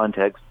century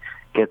context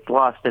gets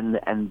lost,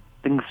 and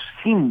things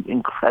seem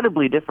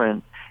incredibly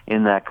different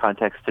in that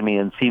context to me,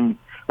 and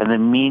the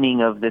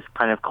meaning of this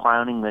kind of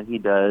clowning that he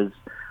does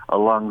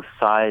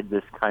alongside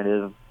this kind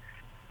of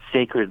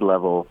sacred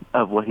level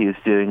of what he was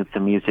doing with the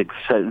music.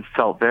 So it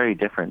felt very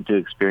different to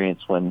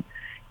experience when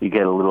you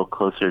get a little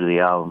closer to the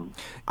album.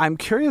 I'm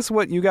curious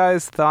what you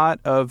guys thought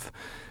of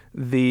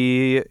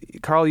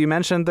Carl, you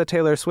mentioned the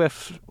Taylor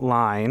Swift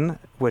line,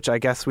 which I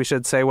guess we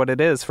should say what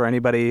it is for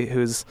anybody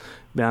who's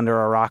been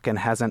under a rock and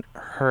hasn't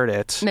heard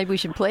it. Maybe we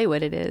should play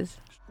what it is.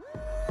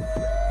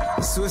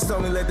 Swiss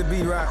told me let the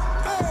beat rock.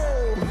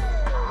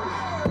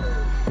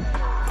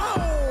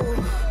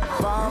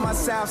 For all my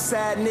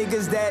Southside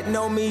niggas that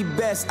know me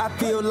best, I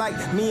feel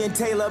like me and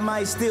Taylor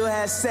might still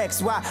have sex.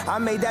 Why? I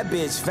made that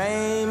bitch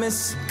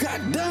famous.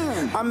 God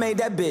damn. I made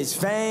that bitch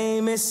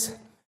famous.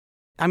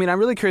 I mean, I'm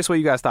really curious what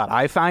you guys thought.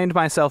 I find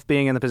myself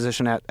being in the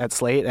position at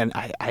Slate, and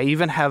I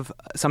even have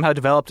somehow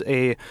developed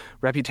a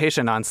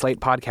reputation on Slate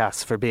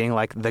podcasts for being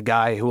like the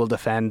guy who will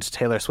defend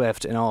Taylor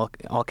Swift in all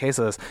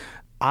cases.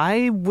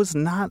 I was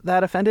not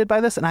that offended by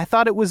this, and I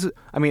thought it was,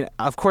 I mean,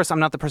 of course, I'm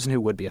not the person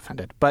who would be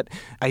offended, but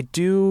I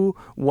do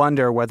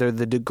wonder whether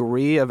the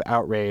degree of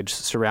outrage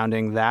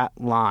surrounding that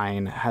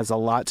line has a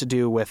lot to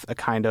do with a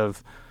kind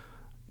of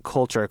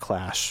culture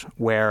clash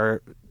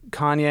where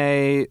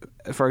Kanye,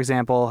 for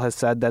example, has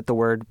said that the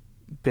word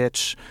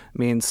bitch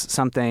means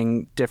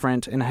something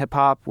different in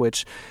hip-hop,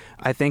 which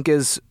I think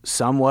is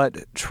somewhat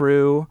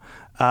true.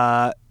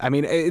 I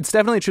mean, it's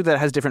definitely true that it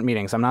has different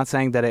meanings. I'm not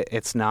saying that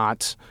it's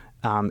not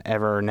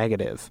ever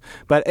negative.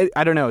 But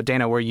I don't know,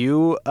 Dana, were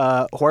you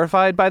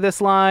horrified by this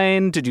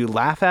line? Did you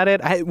laugh at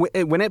it?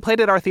 When it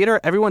played at our theater,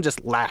 everyone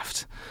just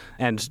laughed,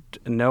 and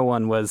no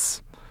one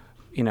was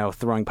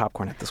throwing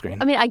popcorn at the screen.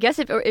 I mean, I guess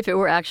if it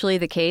were actually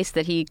the case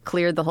that he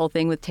cleared the whole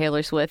thing with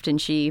Taylor Swift and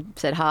she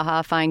said,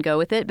 ha, fine, go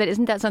with it. But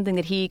isn't that something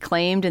that he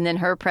claimed and then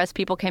her press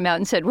people came out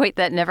and said, wait,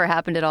 that never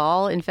happened at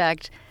all? In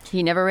fact,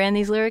 he never ran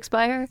these lyrics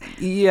by her?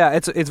 Yeah,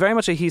 it's very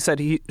much a he said,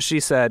 she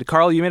said.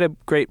 Carl, you made a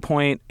great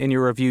point in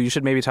your review. You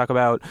should maybe talk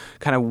about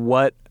kind of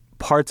what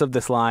parts of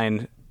this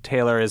line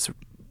Taylor is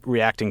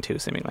reacting to,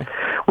 seemingly.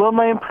 Well,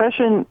 my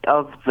impression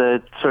of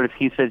the sort of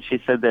he said,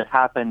 she said that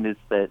happened is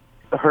that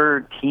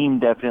her team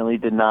definitely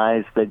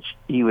denies that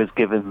he was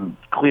given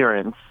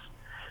clearance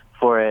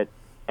for it,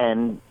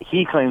 and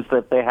he claims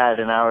that they had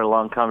an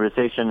hour-long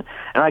conversation.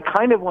 And I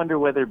kind of wonder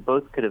whether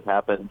both could have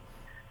happened,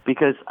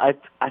 because I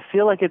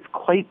feel like it's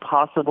quite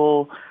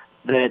possible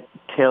that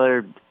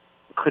Taylor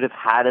could have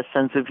had a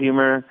sense of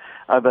humor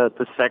about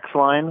the sex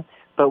line,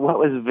 but what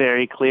was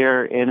very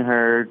clear in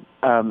her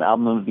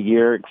Album of the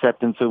Year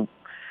acceptance of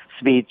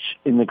speech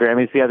in the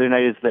Grammys the other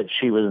night is that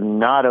she was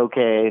not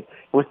okay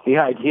with the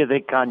idea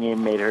that Kanye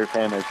made her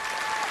famous.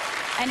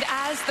 And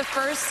as the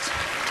first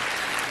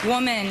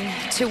woman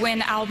to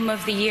win Album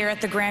of the Year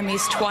at the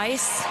Grammys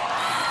twice,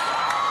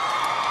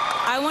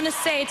 I want to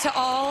say to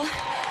all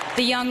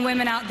the young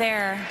women out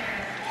there,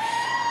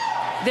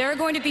 there are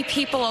going to be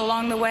people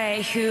along the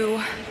way who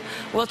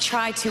will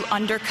try to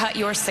undercut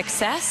your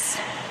success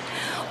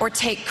or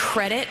take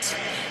credit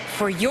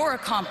for your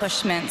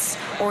accomplishments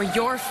or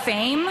your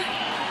fame.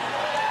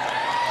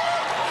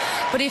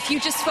 But if you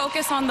just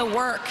focus on the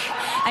work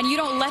and you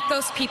don't let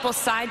those people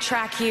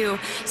sidetrack you,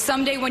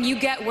 someday when you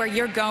get where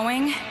you're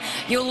going,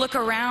 you'll look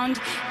around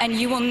and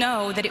you will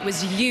know that it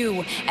was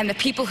you and the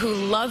people who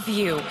love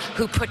you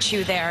who put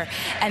you there.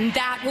 And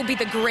that will be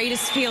the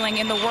greatest feeling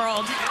in the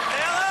world.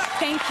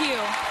 Thank you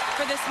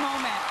for this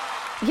moment.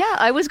 Yeah,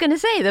 I was going to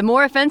say, the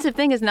more offensive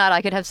thing is not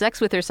I could have sex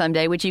with her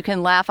someday, which you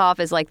can laugh off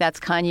as like that's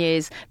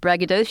Kanye's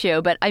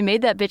braggadocio, but I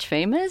made that bitch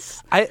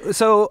famous?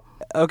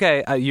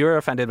 Okay, you're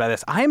offended by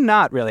this. I'm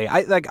not really.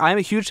 I'm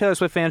a huge Taylor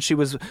Swift fan. She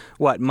was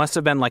must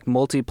have been like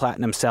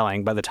multi-platinum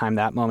selling by the time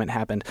that moment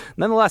happened.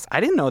 Nonetheless, I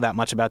didn't know that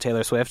much about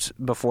Taylor Swift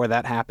before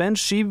that happened.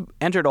 She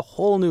entered a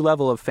whole new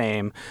level of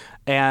fame.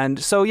 And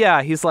so,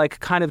 yeah, he's like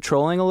kind of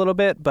trolling a little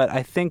bit, but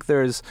I think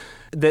there's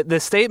the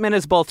statement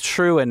is both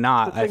true and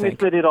not. The thing is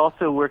that it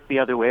also worked the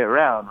other way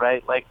around,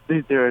 right? Like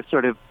there are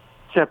sort of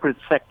separate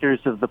sectors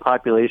of the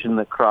population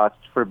that crossed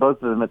for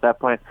both of them at that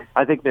point.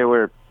 I think there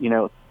were,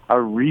 a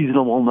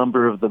reasonable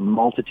number of the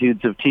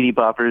multitudes of teeny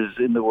boppers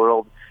in the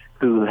world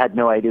who had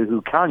no idea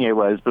who Kanye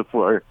was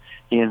before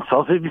he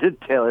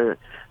insulted Taylor.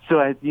 So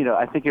I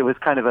think it was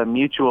kind of a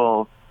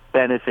mutual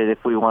benefit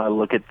if we want to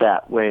look at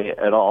that way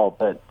at all.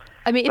 But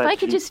I mean, if I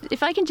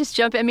can just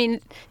jump,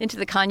 into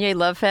the Kanye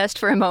love fest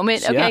for a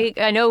moment. Okay,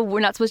 yeah. I know we're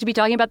not supposed to be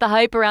talking about the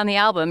hype around the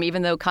album,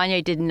 even though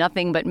Kanye did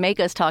nothing but make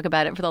us talk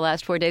about it for the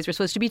last 4 days. We're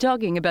supposed to be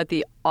talking about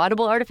the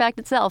audible artifact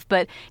itself.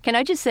 But can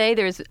I just say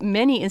there's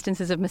many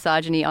instances of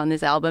misogyny on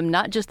this album,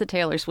 not just the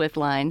Taylor Swift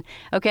line.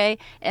 Okay,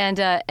 and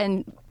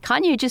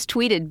Kanye just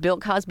tweeted Bill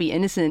Cosby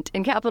innocent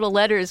in capital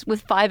letters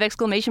with 5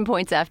 exclamation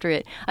points after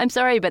it. I'm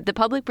sorry, but the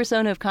public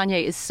persona of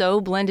Kanye is so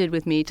blended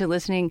with me to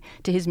listening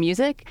to his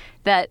music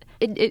that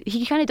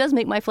he kind of does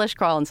make my flesh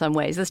crawl in some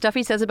ways. The stuff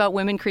he says about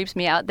women creeps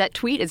me out. That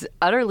tweet is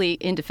utterly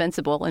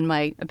indefensible, in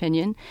my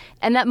opinion.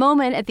 And that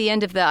moment at the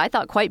end of the, I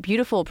thought, quite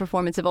beautiful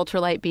performance of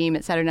Ultralight Beam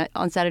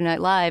on Saturday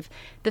Night Live,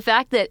 the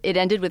fact that it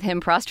ended with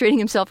him prostrating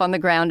himself on the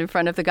ground in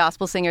front of the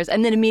gospel singers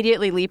and then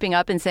immediately leaping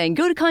up and saying,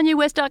 go to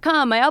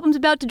KanyeWest.com, my album's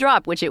about to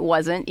drop, which which it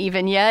wasn't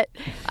even yet.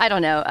 I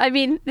don't know. I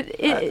mean,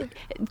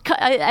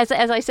 as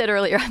I said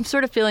earlier, I'm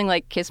sort of feeling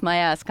like kiss my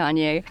ass,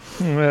 Kanye.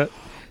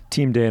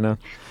 Team Dana.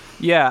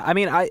 Yeah, I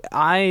mean,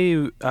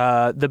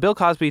 the Bill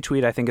Cosby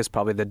tweet I think is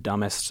probably the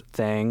dumbest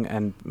thing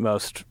and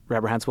most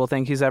reprehensible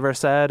thing he's ever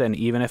said. And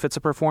even if it's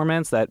a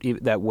performance,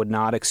 that would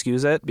not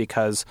excuse it,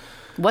 because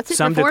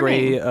some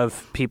degree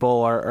of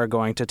people are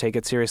going to take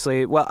it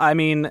seriously. Well, I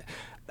mean,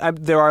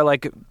 there are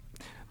like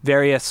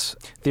various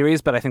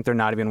theories, but I think they're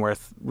not even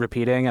worth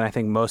repeating. And I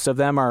think most of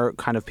them are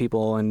kind of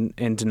people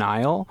in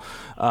denial,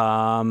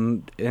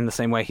 in the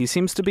same way he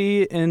seems to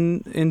be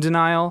in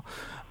denial.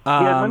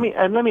 Let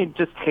me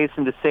just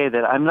hasten to say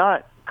that I'm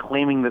not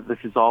claiming that this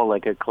is all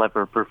like a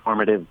clever,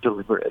 performative,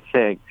 deliberate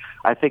thing.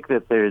 I think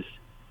that there's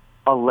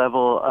a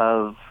level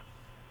of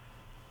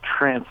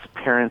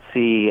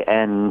transparency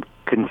and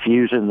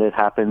confusion that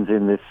happens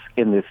in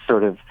this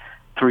sort of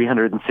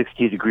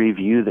 360-degree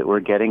view that we're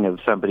getting of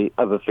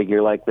a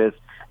figure like this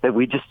that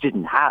we just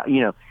didn't have.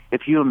 You know,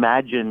 if you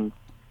imagine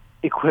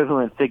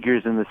equivalent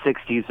figures in the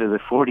 60s or the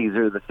 40s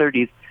or the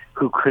 30s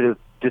who could have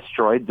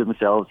destroyed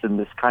themselves in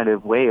this kind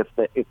of way if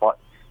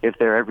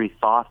their every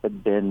thought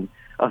had been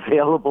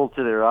available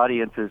to their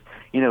audiences,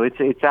 you know,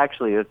 it's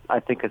actually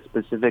I think a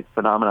specific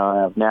phenomenon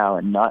of now,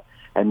 and not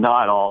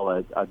all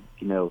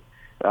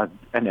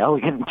an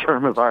elegant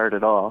term of art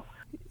at all.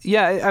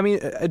 Yeah, I mean,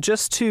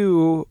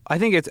 I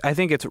think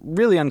it's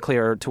really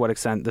unclear to what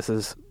extent this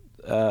is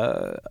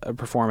a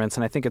performance,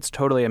 and I think it's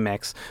totally a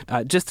mix.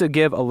 Just to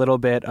give a little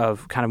bit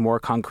of kind of more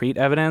concrete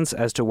evidence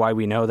as to why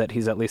we know that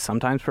he's at least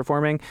sometimes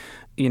performing,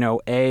 you know,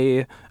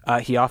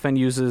 he often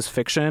uses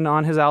fiction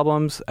on his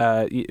albums,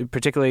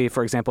 particularly,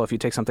 for example, if you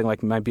take something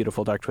like My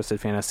Beautiful Dark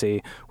Twisted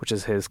Fantasy, which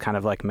is his kind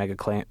of like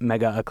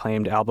mega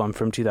acclaimed album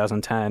from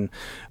 2010,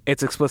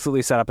 it's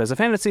explicitly set up as a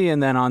fantasy,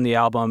 and then on the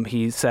album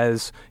he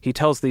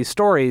tells these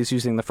stories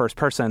using the first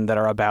person that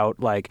are about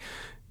like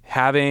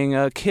having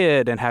a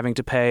kid and having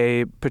to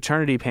pay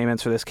paternity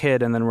payments for this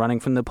kid and then running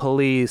from the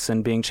police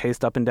and being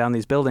chased up and down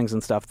these buildings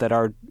and stuff that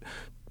are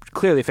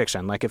clearly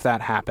fiction. Like if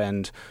that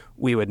happened,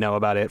 we would know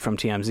about it from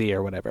TMZ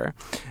or whatever.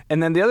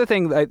 And then the other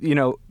thing that, you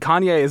know,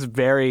 Kanye is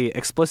very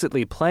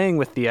explicitly playing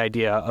with the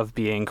idea of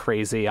being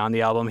crazy. On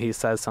the album, he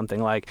says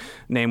something like,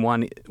 name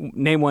one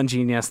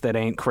genius that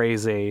ain't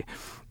crazy.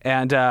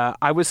 And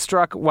I was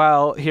struck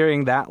while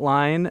hearing that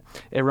line.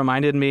 It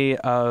reminded me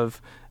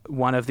of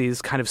one of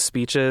these kind of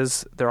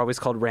speeches, they're always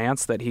called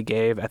rants, that he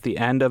gave at the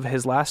end of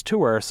his last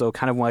tour. So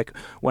kind of like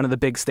one of the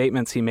big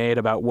statements he made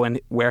about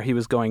where he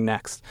was going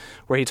next,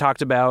 where he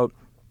talked about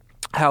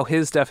how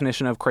his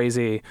definition of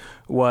crazy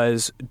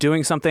was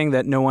doing something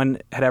that no one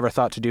had ever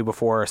thought to do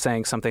before, or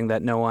saying something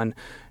that no one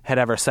had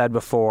ever said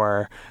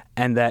before,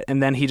 and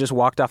then he just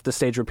walked off the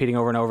stage repeating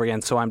over and over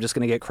again, so I'm just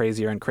going to get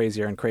crazier and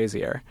crazier and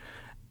crazier.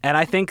 And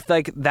I think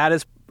like that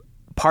is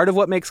part of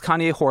what makes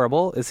Kanye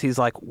horrible, is he's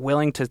like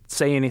willing to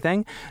say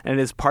anything, and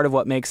it is part of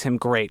what makes him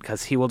great,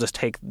 because he will just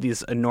take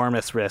these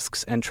enormous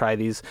risks and try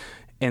these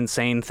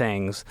insane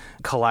things,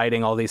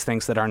 colliding all these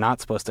things that are not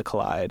supposed to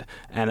collide.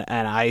 And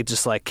I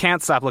just like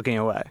can't stop looking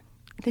away.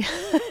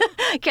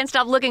 Can't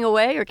stop looking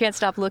away, or can't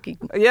stop looking?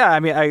 Yeah, I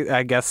mean,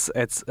 I guess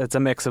it's a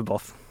mix of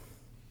both.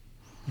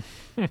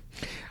 All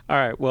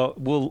right. Well,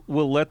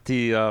 we'll let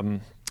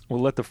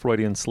the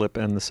Freudian slip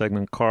end the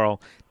segment.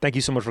 Carl, thank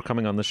you so much for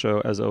coming on the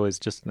show. As always,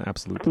 just an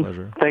absolute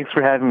pleasure. Thanks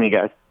for having me,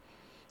 guys.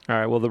 All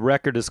right. Well, the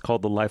record is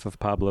called The Life of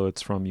Pablo.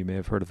 It's from, you may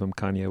have heard of him,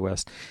 Kanye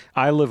West.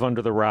 I live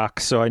under the rock,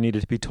 so I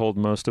needed to be told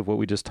most of what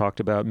we just talked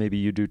about. Maybe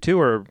you do too,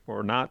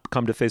 or not.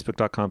 Come to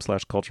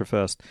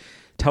facebook.com/culturefest.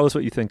 Tell us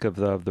what you think of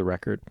the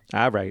record.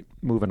 All right.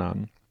 Moving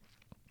on.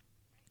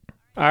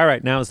 All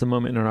right. Now is the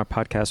moment in our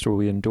podcast where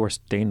we endorse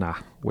Dana.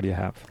 What do you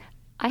have?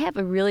 I have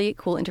a really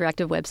cool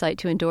interactive website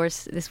to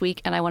endorse this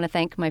week, and I want to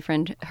thank my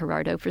friend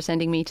Gerardo for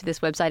sending me to this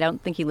website. I don't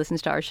think he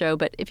listens to our show,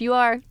 but if you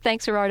are,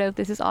 thanks, Gerardo.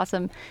 This is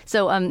awesome.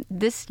 So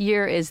this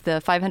year is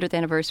the 500th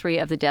anniversary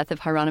of the death of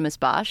Hieronymus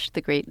Bosch, the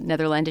great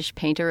Netherlandish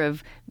painter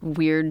of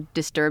weird,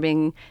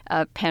 disturbing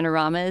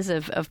panoramas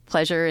of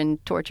pleasure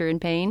and torture and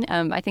pain.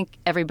 I think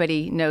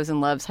everybody knows and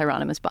loves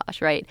Hieronymus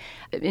Bosch, right?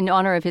 In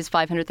honor of his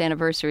 500th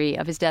anniversary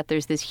of his death,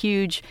 there's this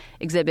huge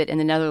exhibit in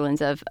the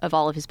Netherlands of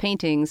all of his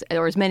paintings,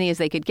 or as many as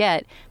they could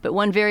get. But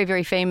one very,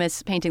 very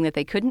famous painting that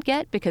they couldn't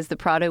get because the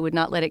Prado would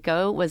not let it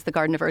go was the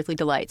Garden of Earthly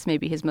Delights,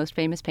 maybe his most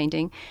famous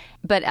painting.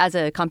 But as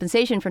a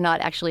compensation for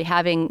not actually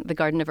having the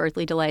Garden of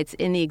Earthly Delights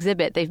in the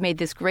exhibit, they've made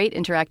this great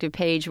interactive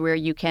page where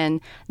you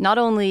can not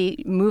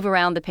only move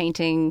around the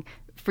painting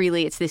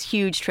freely. It's this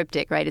huge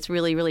triptych, right? It's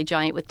really, really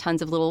giant with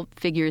tons of little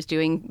figures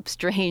doing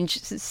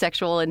strange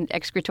sexual and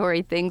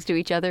excretory things to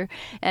each other.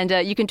 And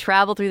you can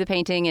travel through the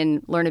painting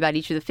and learn about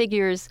each of the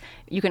figures.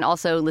 You can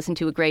also listen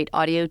to a great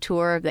audio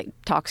tour that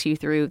talks you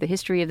through the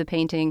history of the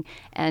painting.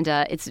 And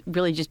it's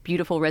really just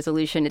beautiful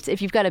resolution. If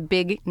you've got a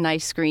big,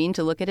 nice screen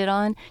to look at it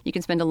on, you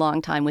can spend a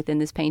long time within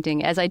this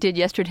painting, as I did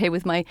yesterday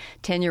with my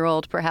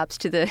 10-year-old, perhaps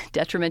to the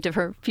detriment of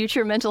her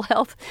future mental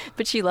health.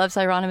 But she loves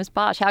Hieronymus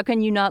Bosch. How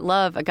can you not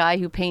love a guy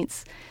who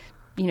paints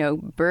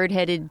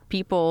bird-headed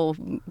people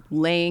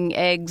laying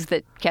eggs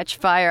that catch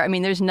fire. I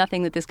mean, there's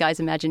nothing that this guy's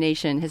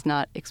imagination has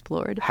not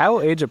explored. How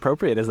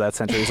age-appropriate is that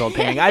centuries-old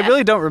painting? I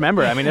really don't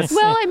remember. I mean, it's...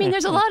 Well, I mean,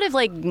 there's a lot of,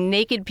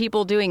 naked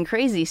people doing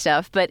crazy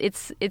stuff, but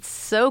it's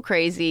so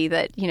crazy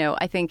that,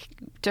 I think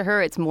to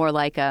her it's more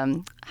like,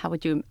 how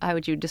would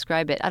you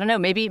describe it? I don't know.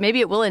 Maybe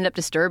it will end up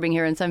disturbing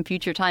her in some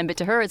future time, but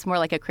to her it's more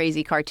like a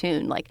crazy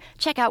cartoon. Like,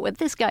 check out what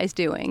this guy's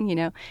doing,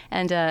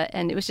 And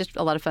it was just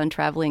a lot of fun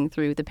traveling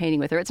through the painting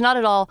with her. It's not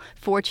at all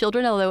for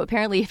children, although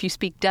apparently if you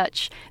speak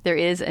Dutch, there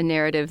is a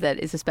narrative that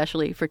is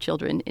especially for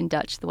children in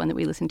Dutch. The one that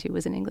we listened to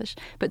was in English,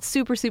 but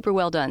super, super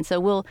well done. So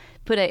we'll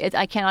put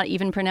I cannot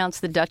even pronounce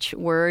the Dutch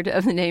word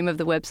of the name of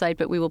the website,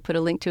 but we will put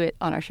a link to it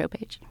on our show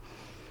page.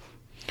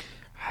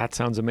 That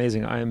sounds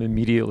amazing. I am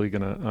immediately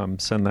going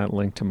to send that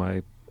link to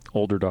my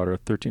older daughter,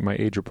 my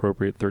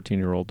age-appropriate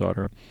 13-year-old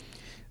daughter.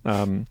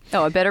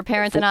 A better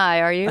parent than I,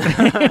 are you?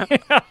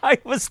 I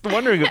was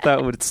wondering if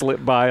that would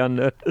slip by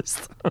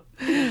unnoticed.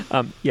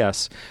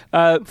 Yes.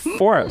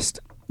 Forrest,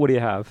 what do you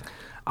have?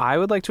 I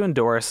would like to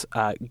endorse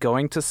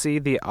going to see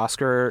the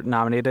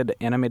Oscar-nominated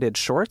animated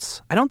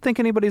shorts. I don't think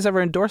anybody's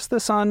ever endorsed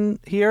this on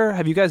here.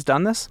 Have you guys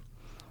done this?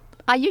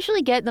 I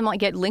usually get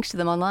links to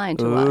them online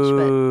to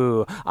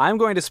watch. But I'm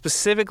going to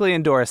specifically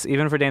endorse,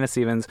 even for Dana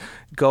Stevens,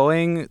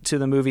 going to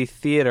the movie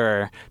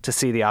theater to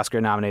see the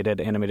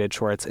Oscar-nominated animated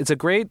shorts. It's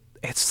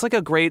like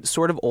a great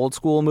sort of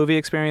old-school movie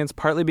experience,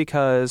 partly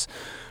because,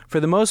 for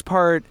the most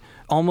part,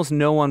 almost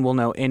no one will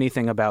know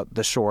anything about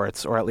the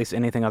shorts, or at least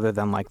anything other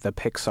than the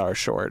Pixar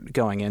short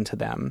going into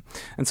them.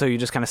 And so you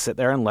just kind of sit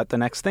there and let the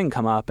next thing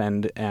come up,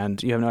 and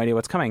you have no idea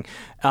what's coming.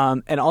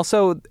 And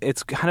also,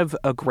 it's kind of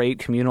a great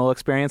communal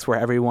experience where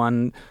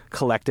everyone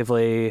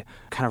collectively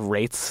kind of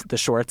rates the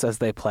shorts as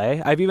they play.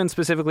 I've even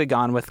specifically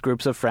gone with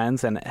groups of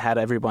friends and had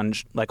everyone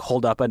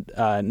hold up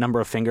a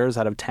number of fingers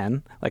out of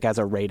 10, as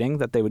a rating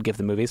that they would give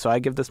the movie. So I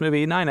give this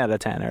movie 9 out of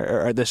 10,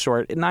 or this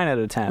short 9 out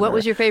of 10. What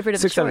was your favorite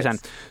of the shorts? 6 out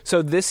of 10.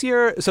 So this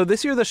year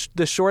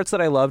the shorts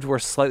that I loved were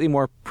slightly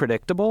more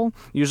predictable.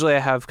 Usually I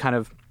have kind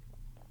of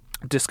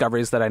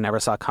discoveries that I never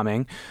saw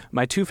coming.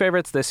 My two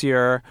favorites this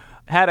year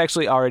had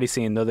actually already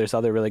seen, though there's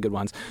other really good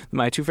ones.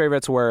 My two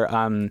favorites were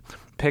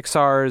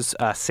Pixar's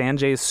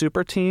Sanjay's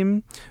Super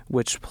Team,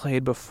 which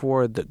played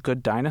before The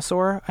Good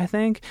Dinosaur, I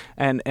think,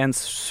 and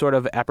sort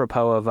of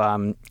apropos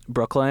of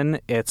Brooklyn.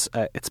 It's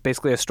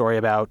basically a story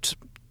about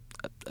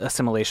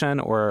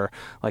assimilation or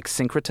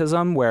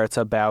syncretism, where it's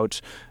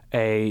about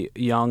a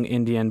young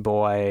Indian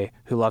boy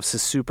who loves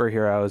his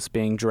superheroes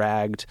being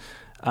dragged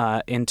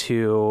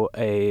into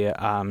a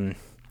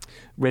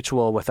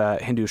ritual with a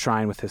Hindu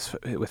shrine with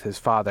his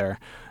father.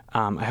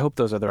 I hope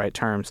those are the right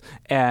terms.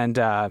 And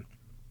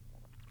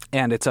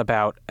it's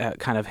about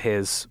kind of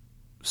his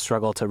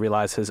struggle to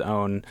realize his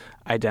own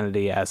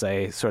identity as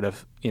a sort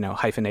of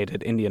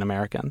hyphenated Indian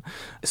American.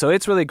 So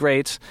it's really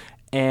great.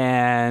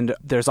 And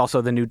there's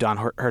also the new Don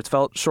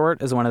Hertzfeldt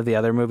short as one of the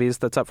other movies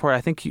that's up for it.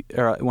 I think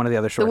one of the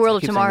other shorts. The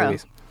World of Tomorrow.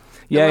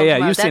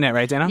 Yeah. You've seen it,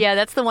 right, Dana? Yeah,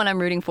 that's the one I'm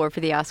rooting for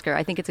the Oscar.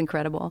 I think it's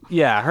incredible.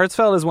 Yeah,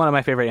 Hertzfeldt is one of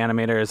my favorite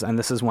animators, and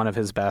this is one of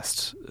his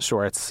best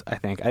shorts, I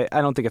think.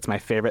 I don't think it's my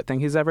favorite thing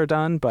he's ever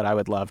done, but I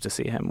would love to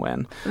see him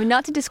win. I mean,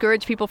 not to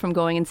discourage people from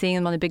going and seeing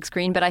him on the big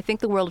screen, but I think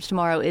The World of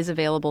Tomorrow is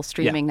available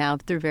streaming now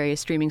through various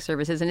streaming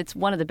services, and it's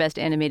one of the best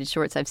animated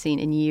shorts I've seen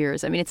in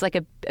years. I mean, it's like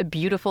a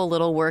beautiful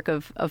little work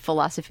of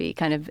philosophy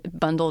kind of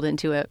bundled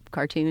into a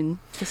cartoon,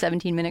 a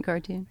 17-minute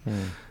cartoon.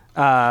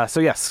 So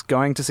yes,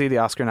 going to see the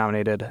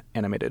Oscar-nominated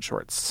animated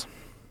shorts.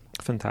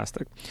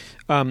 Fantastic.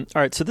 All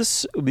right, so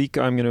this week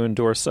I'm going to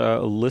endorse a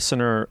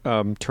listener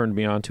turned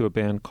me on to a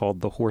band called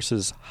The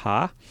Horses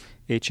Ha,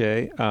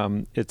 H-A.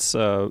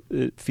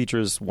 It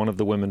features one of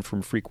the women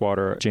from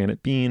Freakwater,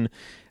 Janet Bean,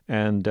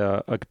 and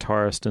a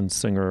guitarist and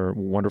singer,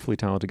 wonderfully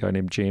talented guy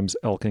named James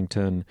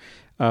Elkington.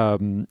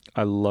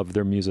 I love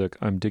their music.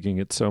 I'm digging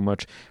it so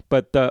much.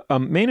 But the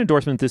main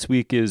endorsement this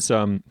week is...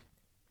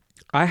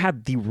 I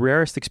had the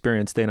rarest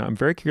experience, Dana. I'm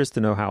very curious to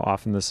know how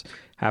often this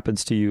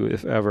happens to you,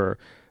 if ever,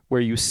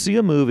 where you see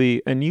a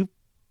movie and you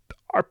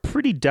are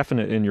pretty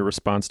definite in your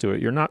response to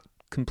it. You're not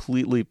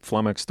completely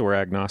flummoxed or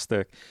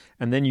agnostic.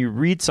 And then you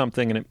read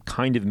something and it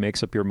kind of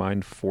makes up your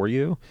mind for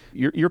you.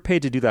 You're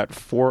paid to do that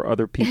for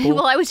other people.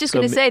 Well, I was just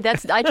going to say,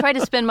 I try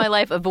to spend my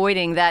life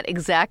avoiding that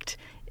exact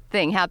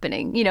thing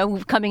happening,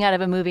 coming out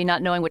of a movie,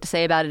 not knowing what to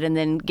say about it, and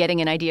then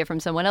getting an idea from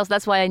someone else.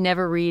 That's why I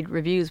never read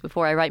reviews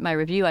before I write my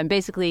review. I'm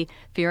basically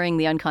fearing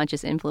the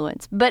unconscious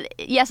influence. But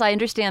yes, I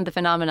understand the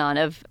phenomenon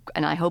of,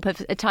 and I hope have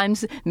at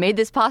times made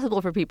this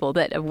possible for people,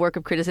 that a work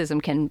of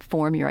criticism can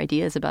form your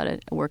ideas about a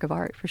work of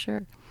art, for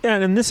sure. Yeah,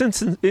 and in this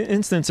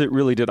instance, it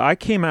really did. I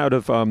came out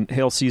of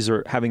Hail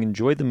Caesar having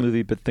enjoyed the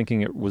movie, but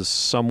thinking it was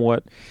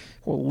somewhat,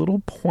 a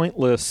little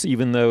pointless,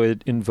 even though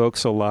it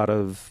invokes a lot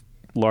of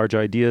large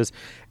ideas.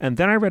 And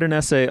then I read an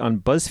essay on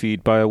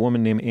BuzzFeed by a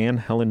woman named Anne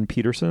Helen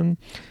Peterson,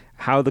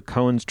 How the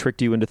Coens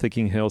Tricked You into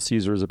Thinking Hail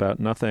Caesar is About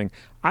Nothing.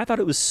 I thought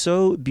it was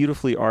so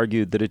beautifully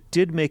argued that it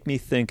did make me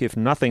think, if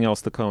nothing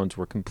else, the Coens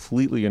were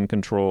completely in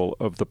control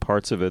of the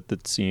parts of it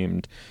that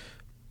seemed,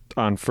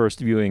 on first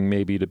viewing,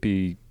 maybe to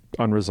be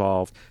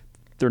unresolved.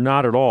 They're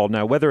not at all.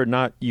 Now, whether or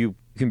not you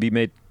can be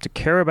made to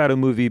care about a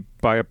movie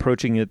by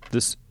approaching it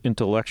this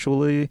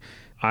intellectually,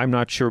 I'm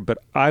not sure, but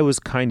I was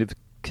kind of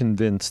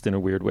convinced in a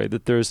weird way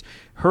that there's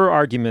her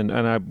argument,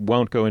 and I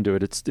won't go into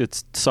it.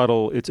 It's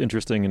subtle, it's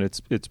interesting, and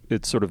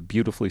it's sort of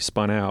beautifully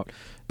spun out.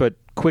 But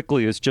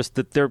quickly, it's just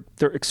that they're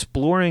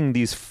exploring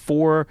these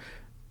 4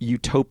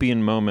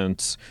 utopian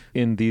moments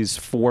in these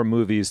 4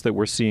 movies that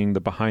we're seeing the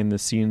behind the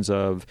scenes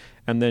of,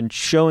 and then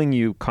showing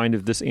you kind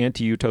of this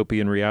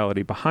anti-utopian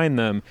reality behind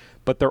them.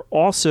 But they're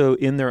also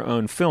in their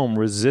own film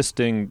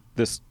resisting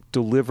this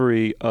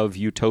delivery of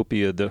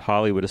utopia that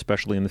Hollywood,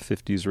 especially in the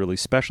 50s, really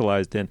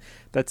specialized in.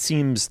 That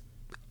seems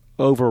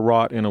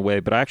overwrought in a way,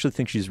 but I actually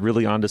think she's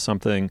really onto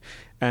something.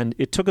 And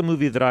it took a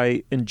movie that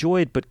I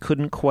enjoyed but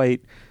couldn't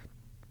quite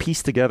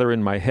piece together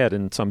in my head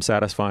in some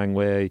satisfying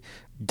way.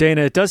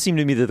 Dana, it does seem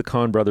to me that the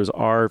Coen brothers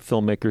are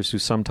filmmakers who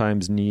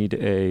sometimes need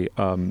a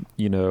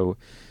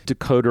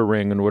decoder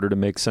ring in order to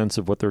make sense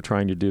of what they're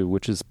trying to do,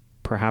 which is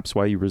perhaps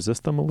why you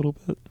resist them a little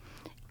bit.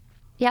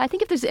 Yeah, I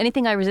think if there's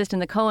anything I resist in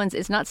the Coens,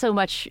 it's not so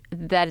much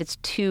that it's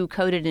too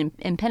coded and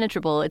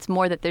impenetrable. It's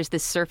more that there's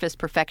this surface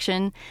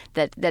perfection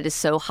that is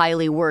so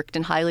highly worked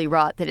and highly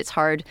wrought that it's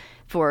hard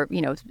for,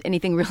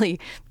 anything really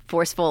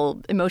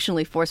forceful,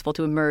 emotionally forceful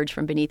to emerge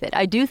from beneath it.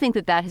 I do think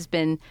that there's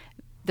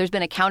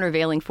been a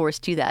countervailing force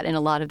to that in a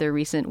lot of their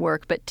recent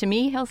work. But to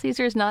me, Hail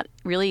Caesar is not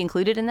really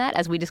included in that,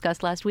 as we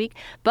discussed last week.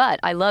 But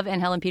I love Anne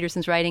Helen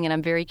Peterson's writing, and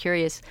I'm very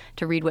curious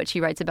to read what she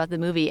writes about the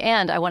movie.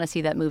 And I want to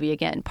see that movie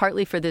again,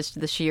 partly for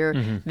the sheer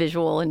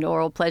visual and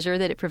oral pleasure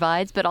that it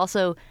provides, but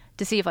also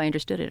to see if I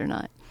understood it or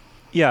not.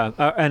 Yeah,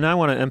 and I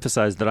want to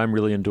emphasize that I'm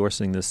really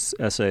endorsing this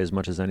essay as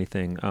much as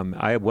anything.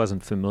 I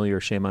wasn't familiar,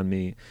 shame on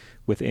me,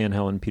 with Anne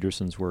Helen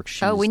Peterson's work.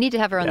 We need to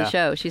have her on the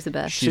show. She's the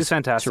best. She's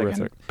fantastic,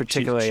 terrific.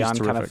 Particularly she's on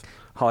terrific. kind of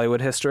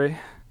Hollywood history.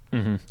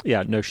 Mm-hmm.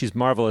 Yeah, no, she's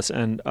marvelous,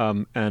 and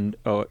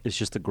it's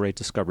just a great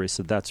discovery.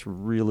 So that's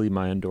really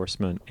my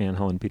endorsement. Anne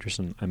Helen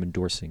Peterson, I'm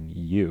endorsing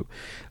you.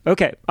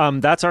 Okay,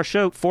 that's our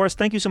show. Forrest,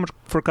 thank you so much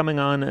for coming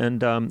on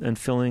and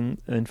filling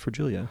in for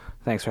Julia.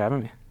 Thanks for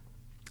having me.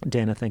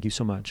 Dana, thank you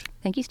so much.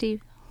 Thank you,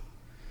 Steve.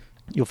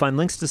 You'll find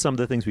links to some of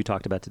the things we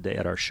talked about today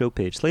at our show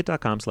page,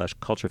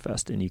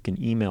 slate.com/culturefest, and you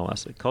can email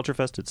us at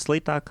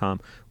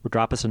culturefest@slate.com or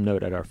drop us a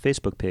note at our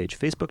Facebook page,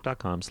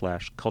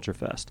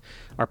 facebook.com/culturefest.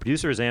 Our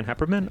producer is Ann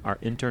Hepperman. Our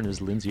intern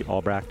is Lindsay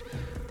Albrecht.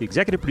 The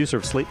executive producer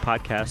of Slate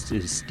Podcasts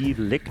is Steve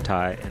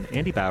Lickteig, and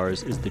Andy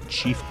Bowers is the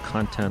chief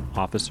content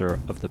officer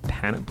of the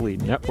Panoply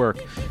Network.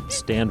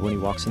 Stand when he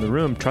walks in the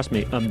room. Trust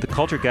me, the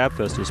Culture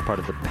Gabfest is part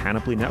of the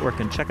Panoply Network,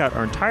 and check out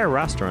our entire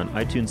roster on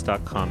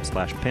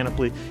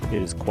itunes.com/panoply.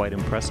 It is quite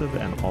impressive,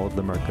 and all of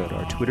them are good.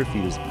 Our Twitter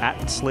feed is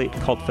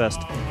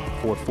 @SlateCultFest.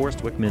 For Forrest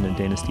Wickman and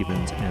Dana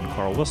Stevens and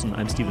Carl Wilson,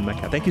 I'm Stephen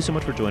Metcalf. Thank you so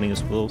much for joining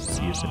us. We'll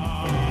see you soon. Well,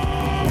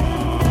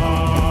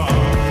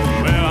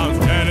 I'm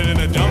standing in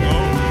the jungle.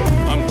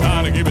 I'm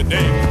trying to keep it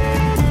deep.